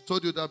twins. I've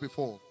told you that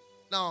before.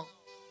 Now,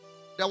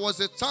 there was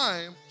a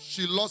time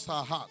she lost her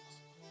heart.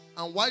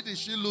 And why did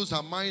she lose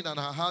her mind and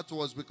her heart?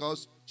 Was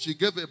because she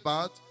gave a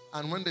birth,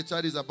 and when the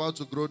child is about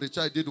to grow, the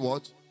child did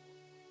what?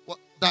 What?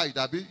 Died,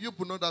 Abby. You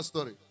know that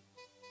story.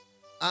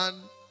 And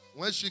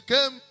when she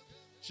came,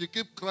 she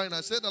kept crying.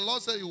 I said, the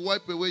Lord said you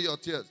wipe away your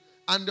tears.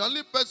 And the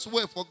only best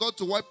way for God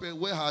to wipe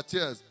away her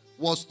tears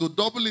was to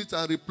double it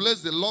and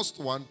replace the lost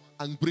one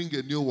and bring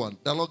a new one.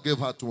 The Lord gave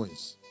her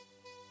twins.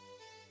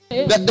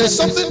 There's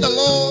something the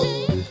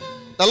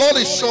Lord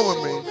is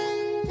showing me.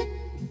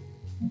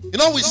 You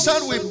know, we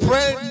said we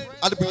prayed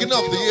at the beginning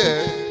of the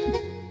year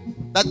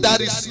that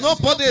there is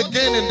nobody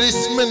again in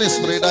this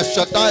ministry that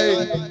shall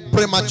die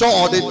premature,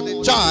 or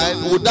the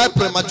child will die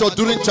premature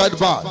during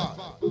childbirth.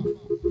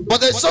 But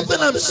there's something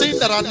I'm seeing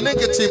that are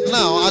negative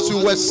now as we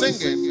were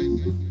singing.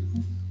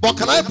 But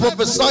can I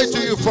prophesy to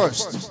you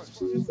first?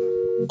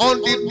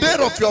 On the day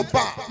of your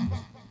birth,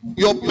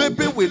 your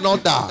baby will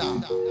not die.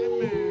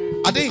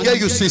 I didn't hear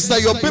you, sister.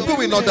 Your baby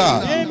will not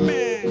die.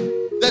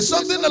 There's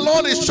something the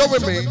Lord is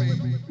showing me.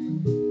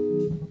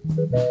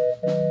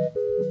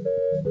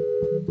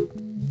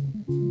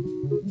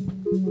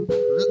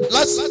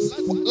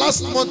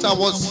 Last month I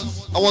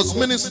was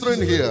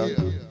ministering here.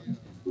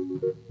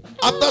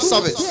 After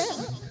service,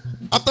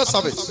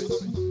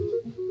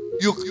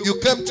 you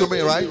came to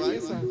me, right?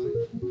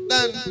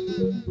 Then,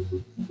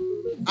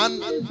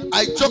 and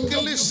I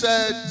jokingly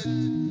said,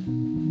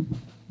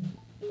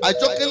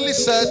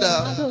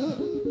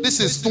 this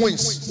is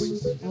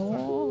twins.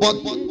 But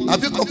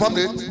have you confirmed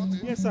it?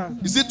 Yes, sir.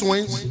 Is it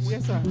twins?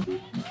 Yes, sir.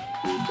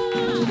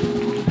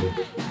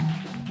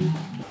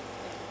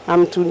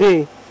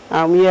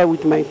 I'm here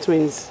with my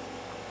twins.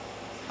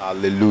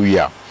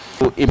 Hallelujah.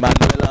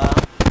 Emmanuel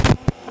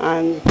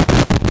And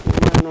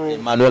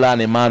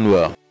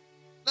Emmanuel.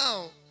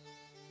 Now,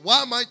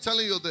 why am I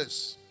telling you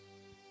this?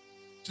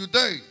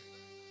 Today,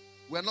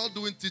 we're not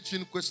doing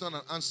teaching, question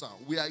and answer.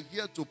 We are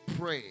here to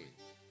pray.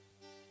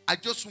 I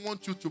just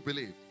want you to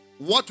believe.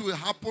 What will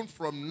happen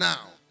from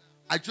now?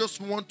 I just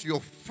want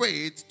your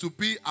faith to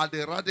be at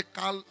the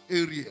radical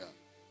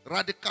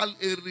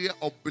area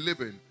of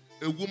believing.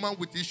 A woman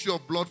with issue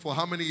of blood for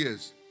how many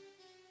years?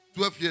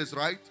 12 years,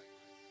 right?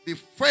 The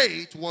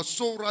faith was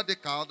so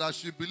radical that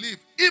she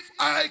believed, if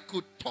I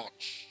could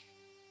touch,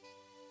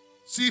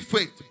 see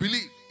faith,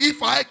 believe,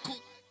 if I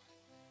could.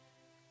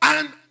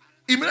 And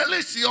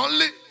immediately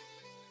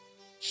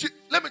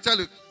let me tell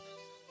you,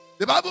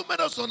 the Bible made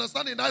us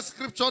understand in that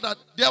scripture that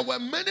there were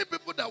many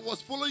people that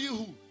was following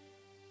who?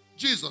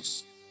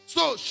 Jesus.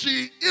 So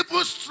she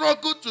even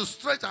struggled to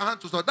stretch her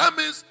hand to her. That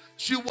means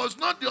she was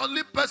not the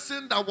only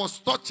person that was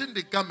touching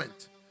the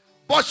garment.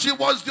 But she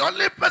was the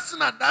only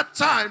person at that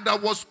time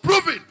that was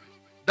proving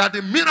that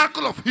the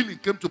miracle of healing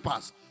came to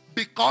pass.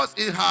 Because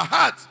in her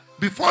heart,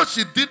 before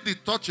she did the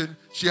touching,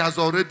 she has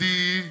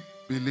already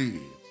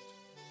believed.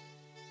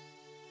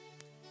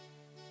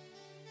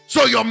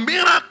 So your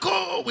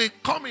miracle will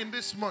come in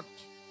this month.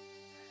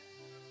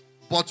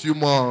 But you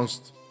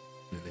must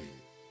believe.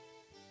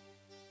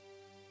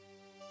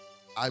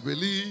 I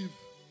believe.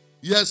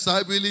 Yes,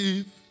 I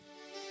believe.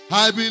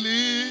 I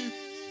believe.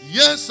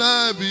 Yes,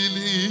 I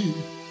believe.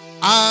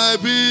 I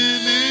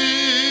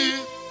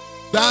believe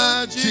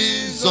that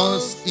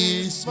Jesus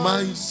is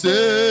my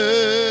Savior.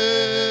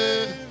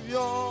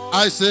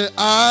 I say,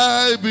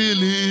 I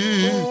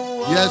believe.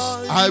 Yes,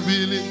 I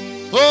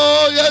believe.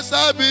 Oh, yes,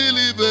 I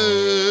believe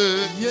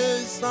it.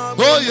 Yes, I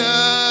Oh,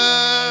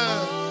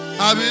 yeah.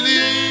 I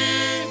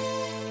believe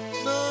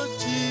that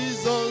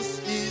Jesus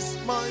is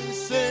my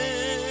Savior.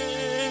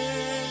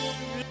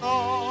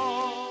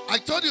 I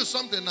told you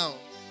something now.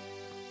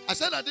 I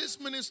said that this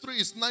ministry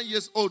is 9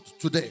 years old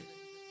today.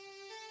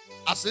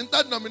 As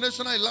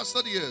interdenominational, it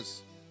lasted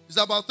years.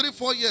 It's about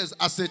 3-4 years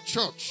as a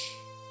church.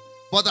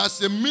 But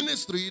as a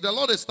ministry, the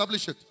Lord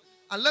established it.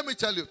 And let me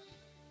tell you,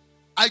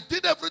 I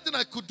did everything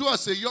I could do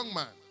as a young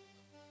man.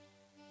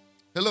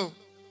 Hello?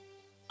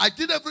 I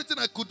did everything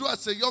I could do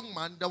as a young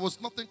man. There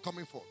was nothing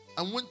coming forth.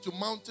 I went to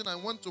mountain. I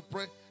went to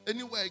pray.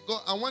 Anywhere I go,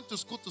 I went to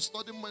school to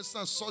study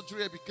medicine and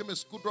surgery. I became a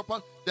school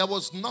dropout. There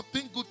was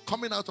nothing good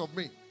coming out of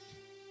me.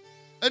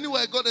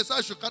 Anywhere I go, they said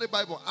I should carry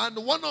Bible. And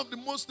one of the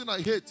most things I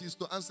hate is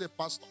to answer a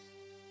pastor.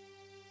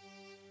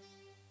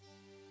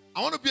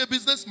 I want to be a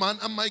businessman,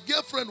 and my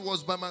girlfriend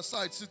was by my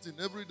side sitting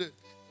every day.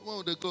 Where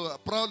would they go?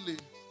 Proudly.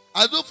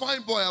 I do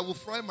fine boy, I will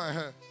fry my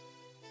hair.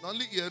 Not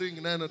only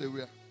earring, none of the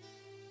wear.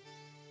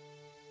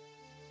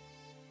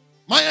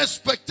 My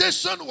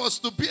expectation was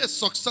to be a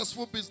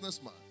successful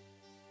businessman.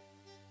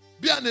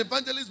 Be an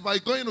evangelist by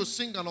going to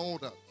sing and all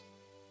that.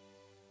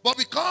 But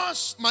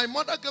because my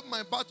mother gave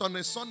my birth on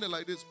a Sunday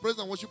like this, praise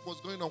and worship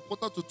was going on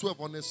 11:45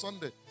 on a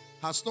Sunday.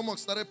 Her stomach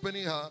started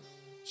paining her.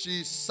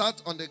 She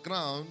sat on the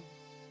ground,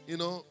 you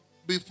know.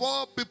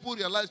 Before people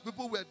realized,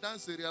 people were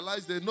dancing,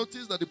 realized, they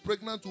noticed that the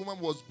pregnant woman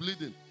was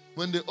bleeding.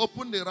 When they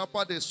opened the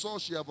wrapper, they saw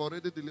she had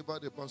already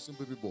delivered a bouncing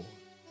baby boy.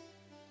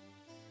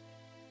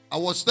 I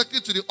was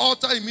taken to the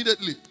altar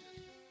immediately.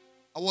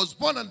 I was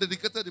born and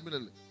dedicated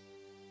immediately.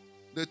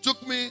 They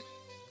took her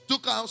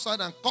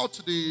outside and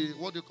cut the,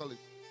 what do you call it?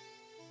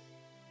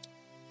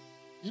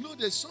 You know,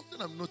 there's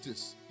something I've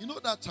noticed. You know,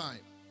 that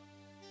time,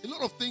 a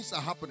lot of things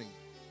are happening.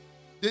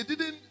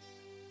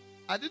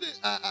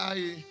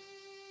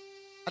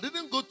 I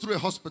didn't go through a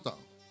hospital.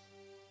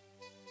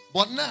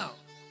 But now,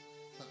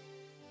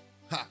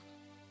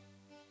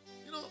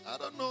 you know, I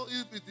don't know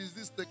if it is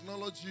this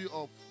technology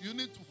of you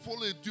need to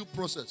follow a due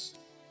process.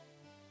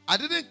 I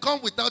didn't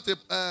come without through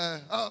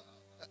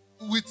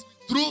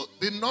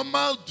the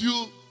normal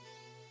due.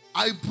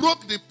 I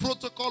broke the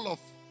protocol of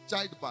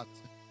childbirth.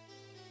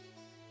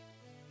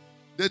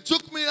 They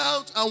took me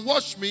out and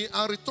washed me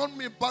and returned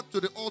me back to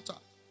the altar.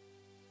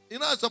 You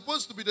know, I was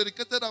supposed to be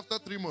dedicated after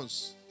 3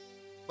 months.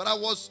 But a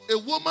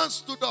woman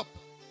stood up,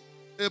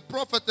 a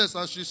prophetess,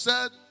 and she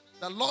said,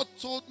 the Lord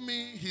told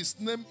me his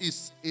name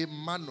is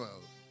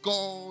Emmanuel,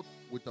 God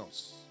with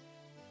us.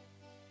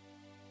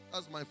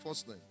 That's my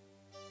first name.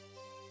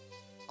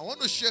 I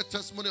want to share a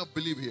testimony of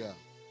belief here.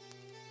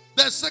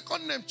 The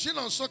second name,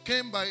 Chinonso,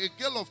 came by a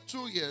girl of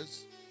 2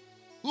 years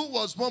who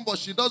was born, but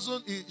she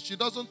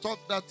doesn't talk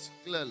that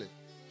clearly.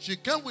 She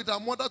came with her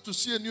mother to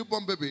see a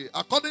newborn baby.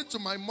 According to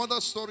my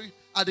mother's story,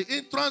 at the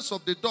entrance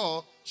of the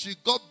door, she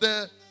got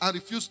there and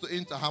refused to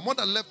enter. Her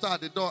mother left her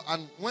at the door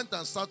and went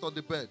and sat on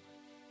the bed.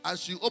 And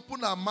she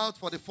opened her mouth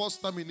for the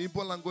first time in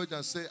Igbo language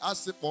and said,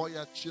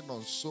 Asipoya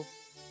Chinonso.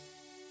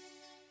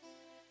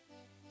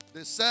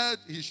 They said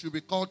he should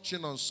be called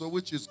Chinonso,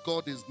 which is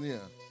God is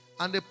near.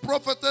 And the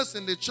prophetess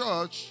in the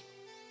church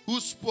who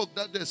spoke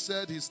that they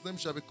said his name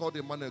shall be called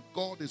Emmanuel,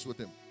 God is with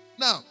him.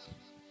 Now,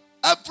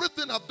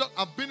 everything I've done,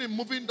 I've been in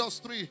movie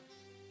industry.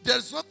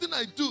 There's nothing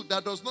I do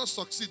that does not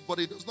succeed, but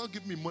it does not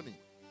give me money.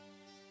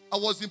 I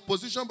was in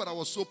position, but I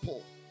was so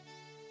poor.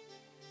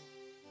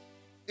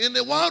 In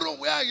the one room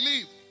where I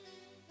live,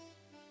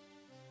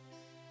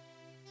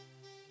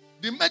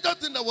 the major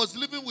thing that was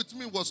living with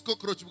me was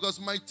cockroach, because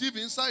my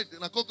TV inside, you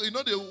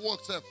know, they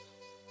work self.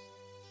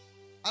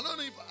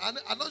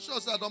 I'm not sure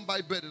I don't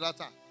buy bed that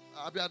time.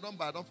 I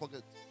don't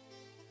forget.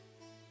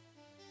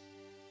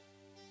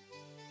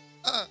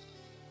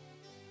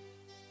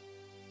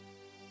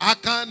 I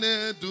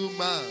can't do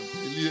my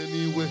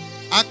billion way.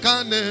 I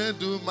can't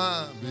do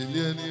my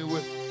billion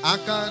way. I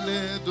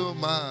can't do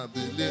my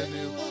billion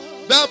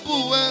way.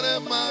 Babu where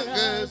my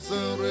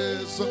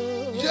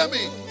reso. Hear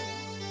me?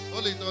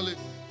 Hold it.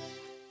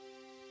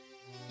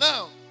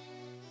 Now,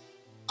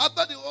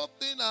 after the whole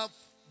thing, I've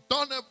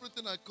done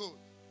everything I could.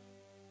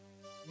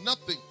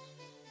 Nothing.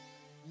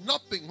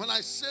 When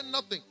I say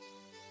nothing.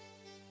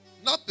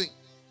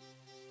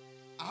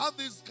 I have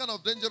this kind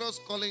of dangerous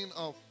calling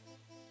of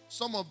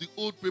some of the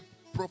old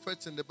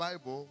prophets in the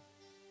Bible,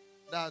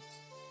 that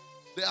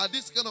they are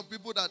this kind of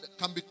people that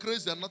can be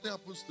crazy and nothing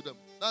happens to them.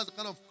 That's the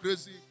kind of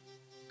crazy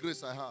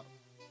grace I have.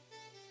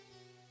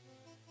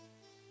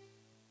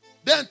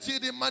 Then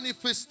till the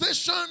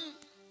manifestation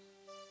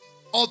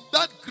of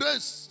that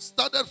grace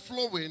started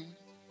flowing,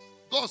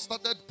 God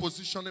started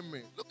positioning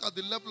me. Look at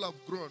the level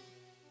I've grown.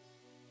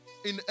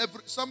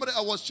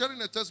 I was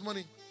sharing a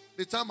testimony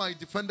the time I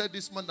defended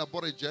this man that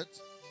bought a jet.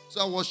 So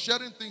I was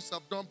sharing things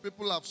I've done.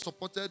 People have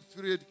supported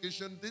free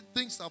education, the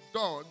things I've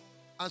done.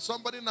 And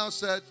somebody now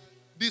said,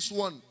 this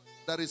one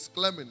that is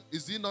claiming,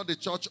 is he not the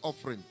church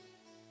offering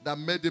that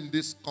made him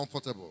this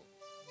comfortable?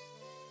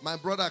 My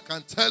brother, I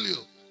can tell you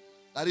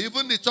that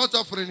even the church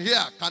offering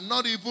here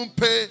cannot even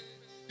pay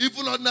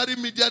even ordinary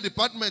media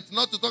department,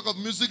 not to talk of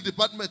music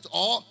department,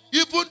 or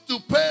even to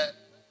pay,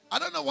 I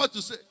don't know what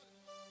to say.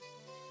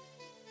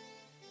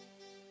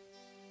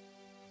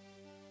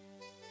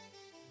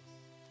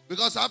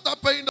 Because after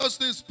paying those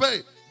things,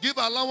 give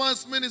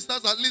allowance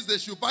ministers, at least they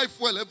should buy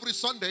fuel every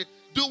Sunday,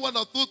 do 1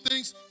 or 2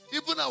 things.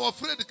 Even our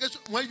free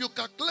education, when you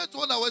calculate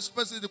all our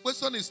expenses, the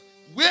question is,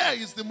 where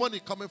is the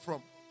money coming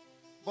from?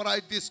 But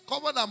I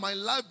discovered that my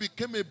life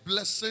became a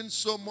blessing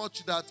so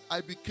much that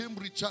I became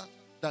richer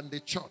than the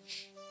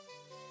church.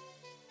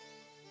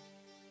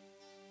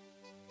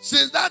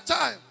 Since that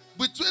time,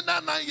 between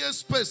that 9 years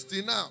space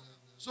till now,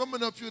 so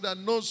many of you that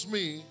knows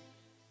me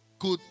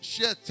could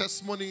share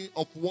testimony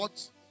of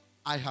what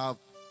I have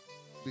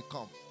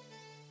become.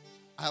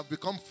 I have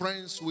become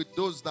friends with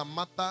those that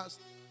matters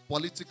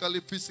politically,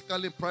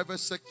 physically, private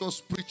sector,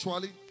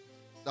 spiritually.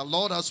 The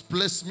Lord has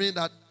blessed me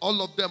that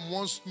all of them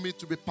wants me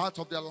to be part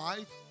of their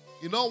life.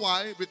 You know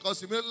why?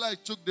 Because immediately I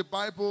took the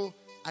Bible,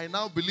 I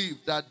now believe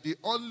that the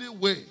only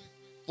way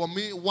for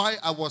me why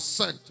I was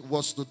sent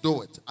was to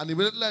do it. And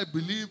immediately I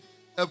believe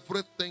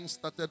everything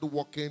started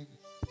working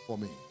for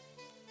me.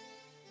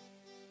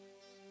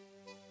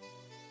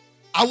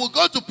 I will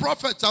go to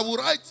prophets. I will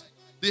write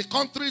the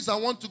countries I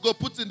want to go,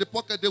 put in the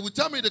pocket. They will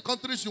tell me the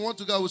countries you want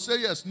to go. I will say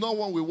yes. No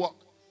one will walk.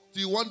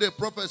 Till one day a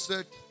prophet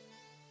said,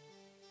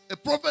 a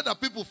prophet that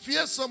people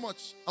fear so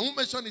much. I won't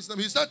mention his name.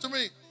 He said to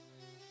me,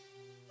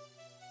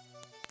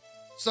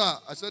 sir,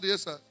 I said,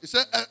 yes, sir. He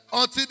said,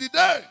 until the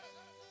day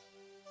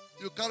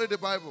you carry the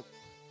Bible,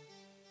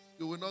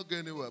 you will not go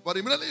anywhere. But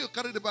immediately you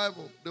carry the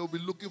Bible, they will be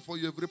looking for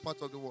you every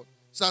part of the world.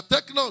 Sir,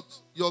 take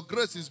note, your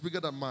grace is bigger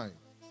than mine.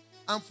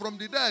 And from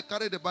the day I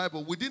carried the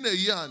Bible, within a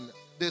year,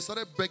 they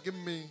started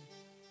begging me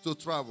to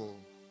travel.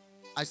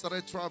 I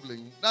started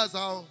traveling. That's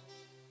how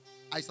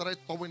I started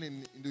touring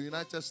in the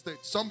United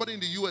States. Somebody in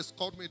the U.S.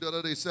 called me the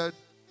other day. He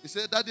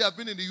said, Daddy, I've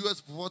been in the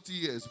U.S. for 40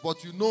 years,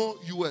 but you know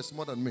U.S.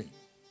 more than me.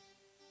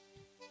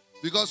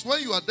 Because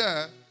when you are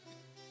there,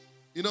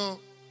 you know,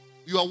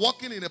 you are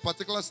working in a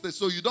particular state,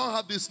 so you don't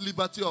have this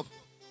liberty of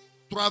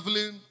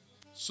traveling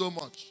so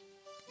much.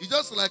 It's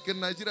just like in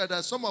Nigeria, there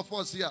are some of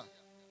us here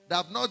that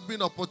have not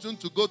been opportune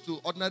to go to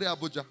ordinary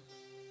Abuja.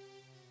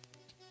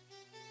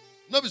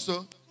 No, be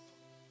so.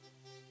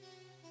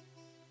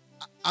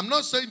 I'm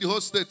not saying the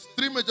whole state.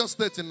 3 major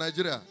states in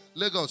Nigeria: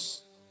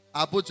 Lagos,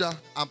 Abuja,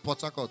 and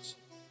Port Harcourt.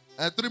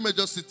 And 3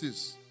 major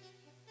cities.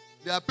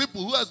 There are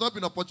people who has not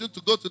been opportune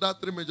to go to that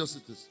 3 major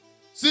cities.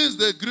 Since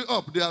they grew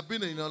up, they have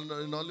been in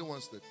only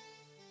one state.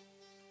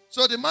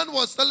 So the man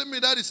was telling me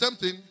that is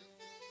something.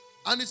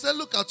 And he said,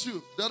 look at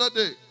you. The other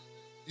day,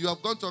 you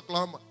have gone to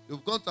Oklahoma.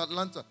 You've gone to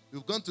Atlanta.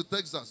 You've gone to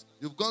Texas.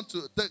 You've gone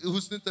to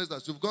Houston,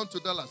 Texas. You've gone to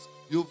Dallas.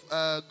 You've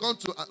gone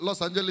to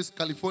Los Angeles,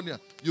 California.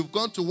 You've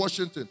gone to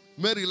Washington,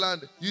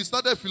 Maryland. You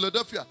started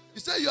Philadelphia. He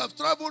said you have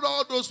traveled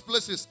all those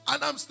places.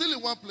 And I'm still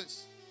in one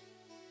place.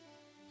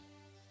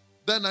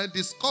 Then I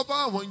discover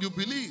when you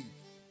believe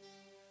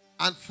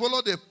and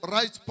follow the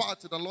right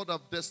path the Lord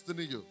have destined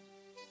you.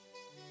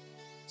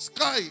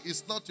 Sky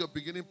is not your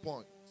beginning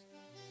point.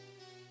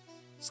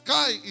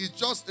 Sky is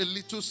just a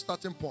little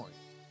starting point.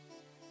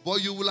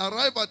 But you will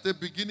arrive at a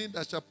beginning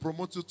that shall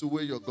promote you to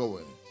where you're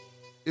going.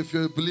 If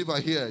you're a believer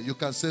here, you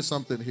can say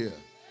something here.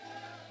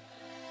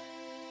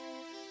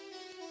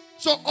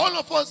 So all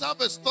of us have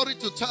a story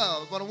to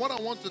tell. But what I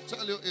want to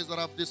tell you is that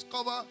I've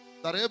discovered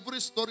that every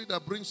story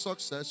that brings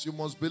success, you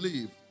must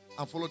believe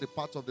and follow the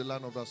path of the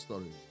line of that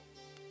story.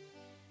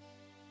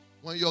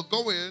 When you're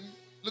going,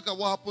 look at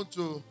what happened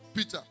to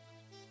Peter.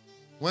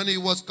 When he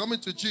was coming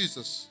to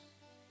Jesus,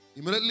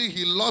 immediately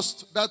he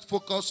lost that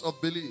focus of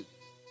belief.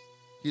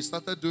 He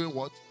started doing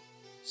what?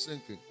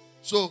 Sinking.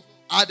 So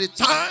at the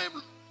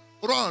time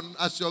run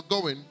as you're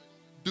going,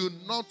 do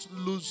not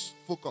lose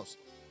focus.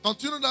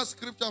 Continue that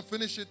scripture and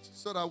finish it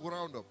so that we'll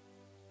round up.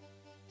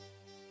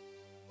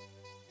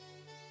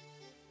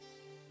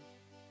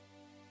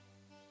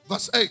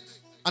 Verse 8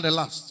 and the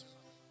last.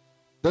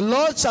 The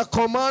Lord shall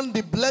command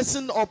the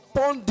blessing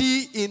upon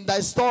thee in thy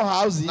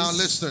storehouses. Now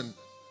listen.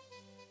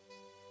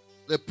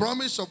 The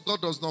promise of God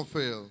does not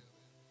fail.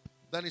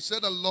 Then he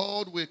said the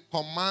Lord will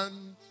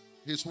command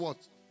his what?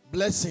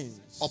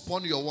 Blessings.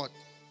 Upon your what?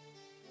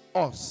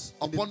 Us.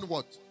 Upon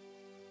what?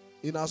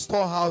 In our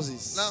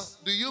storehouses. Now,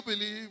 do you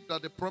believe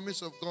that the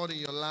promise of God in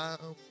your life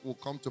will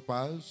come to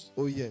pass?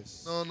 Oh,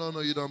 yes. No,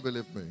 you don't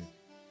believe me.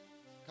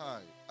 Kai,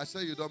 I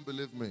said you don't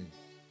believe me.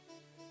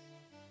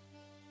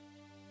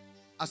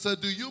 I said,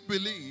 do you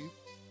believe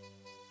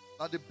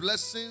that the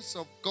blessings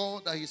of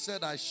God that he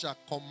said, I shall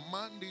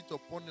command it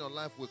upon your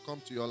life will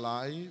come to your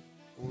life?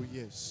 Oh,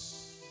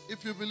 yes.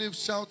 If you believe,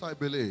 shout, I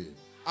believe.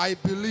 I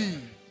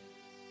believe.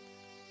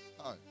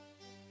 Hi.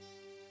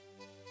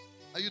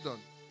 Are you done?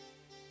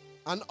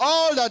 And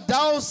all that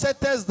thou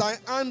settest thy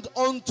hand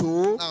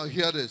unto. Now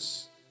hear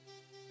this.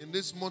 In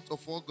this month of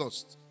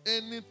August,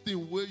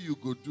 anything where you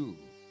go do,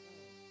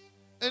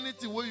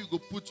 anything where you go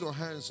put your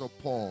hands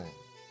upon,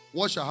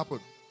 what shall happen?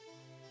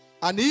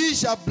 And he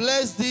shall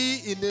bless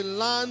thee in the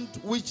land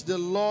which the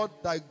Lord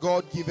thy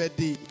God giveth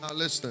thee. Now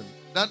listen,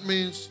 that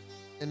means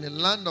in the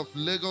land of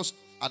Lagos,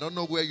 I don't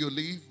know where you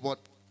live, but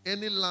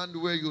any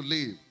land where you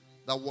live,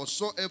 that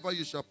whatsoever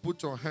you shall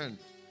put your hand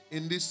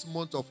in this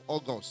month of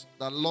August,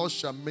 the Lord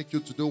shall make you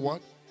to do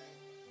what?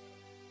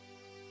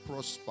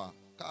 Prosper.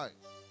 Kai,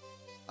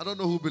 I don't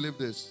know who believe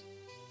this.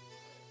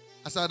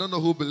 I said, I don't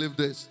know who believe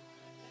this.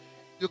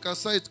 You can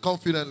say it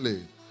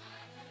confidently.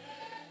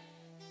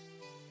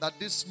 That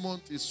this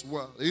month is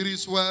well. It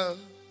is well.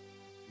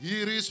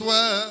 It is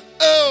well.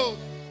 Oh,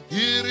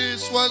 it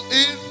is well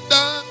in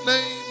the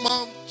name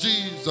of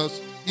Jesus.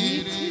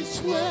 It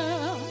is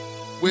well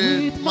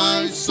with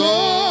my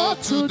soul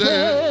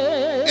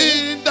today.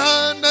 In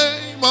the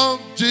name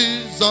of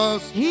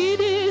Jesus. It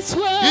is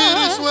well. It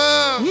is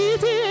well.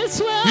 It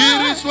is well.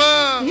 It is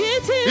well.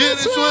 It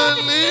is well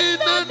in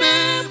the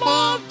name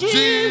of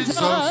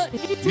Jesus.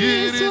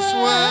 It is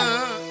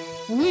well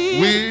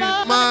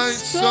with my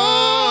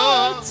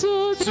soul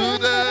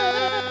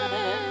today.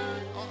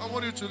 I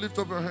want you to lift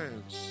up your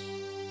hands.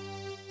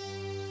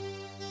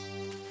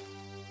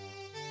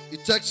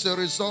 It takes a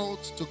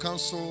result to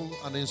cancel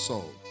an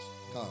insult.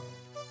 God.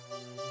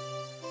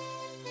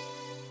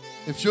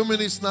 In a few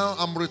minutes now,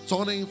 I'm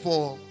returning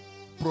for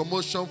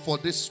promotion for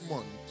this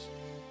month.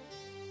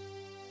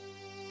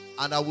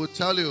 And I will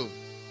tell you,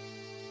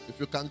 if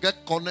you can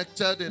get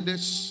connected in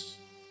this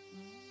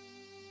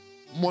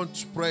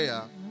month's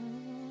prayer,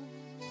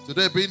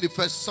 today being the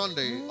first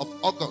Sunday of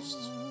August,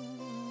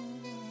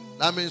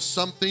 that means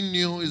something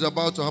new is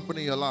about to happen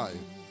in your life.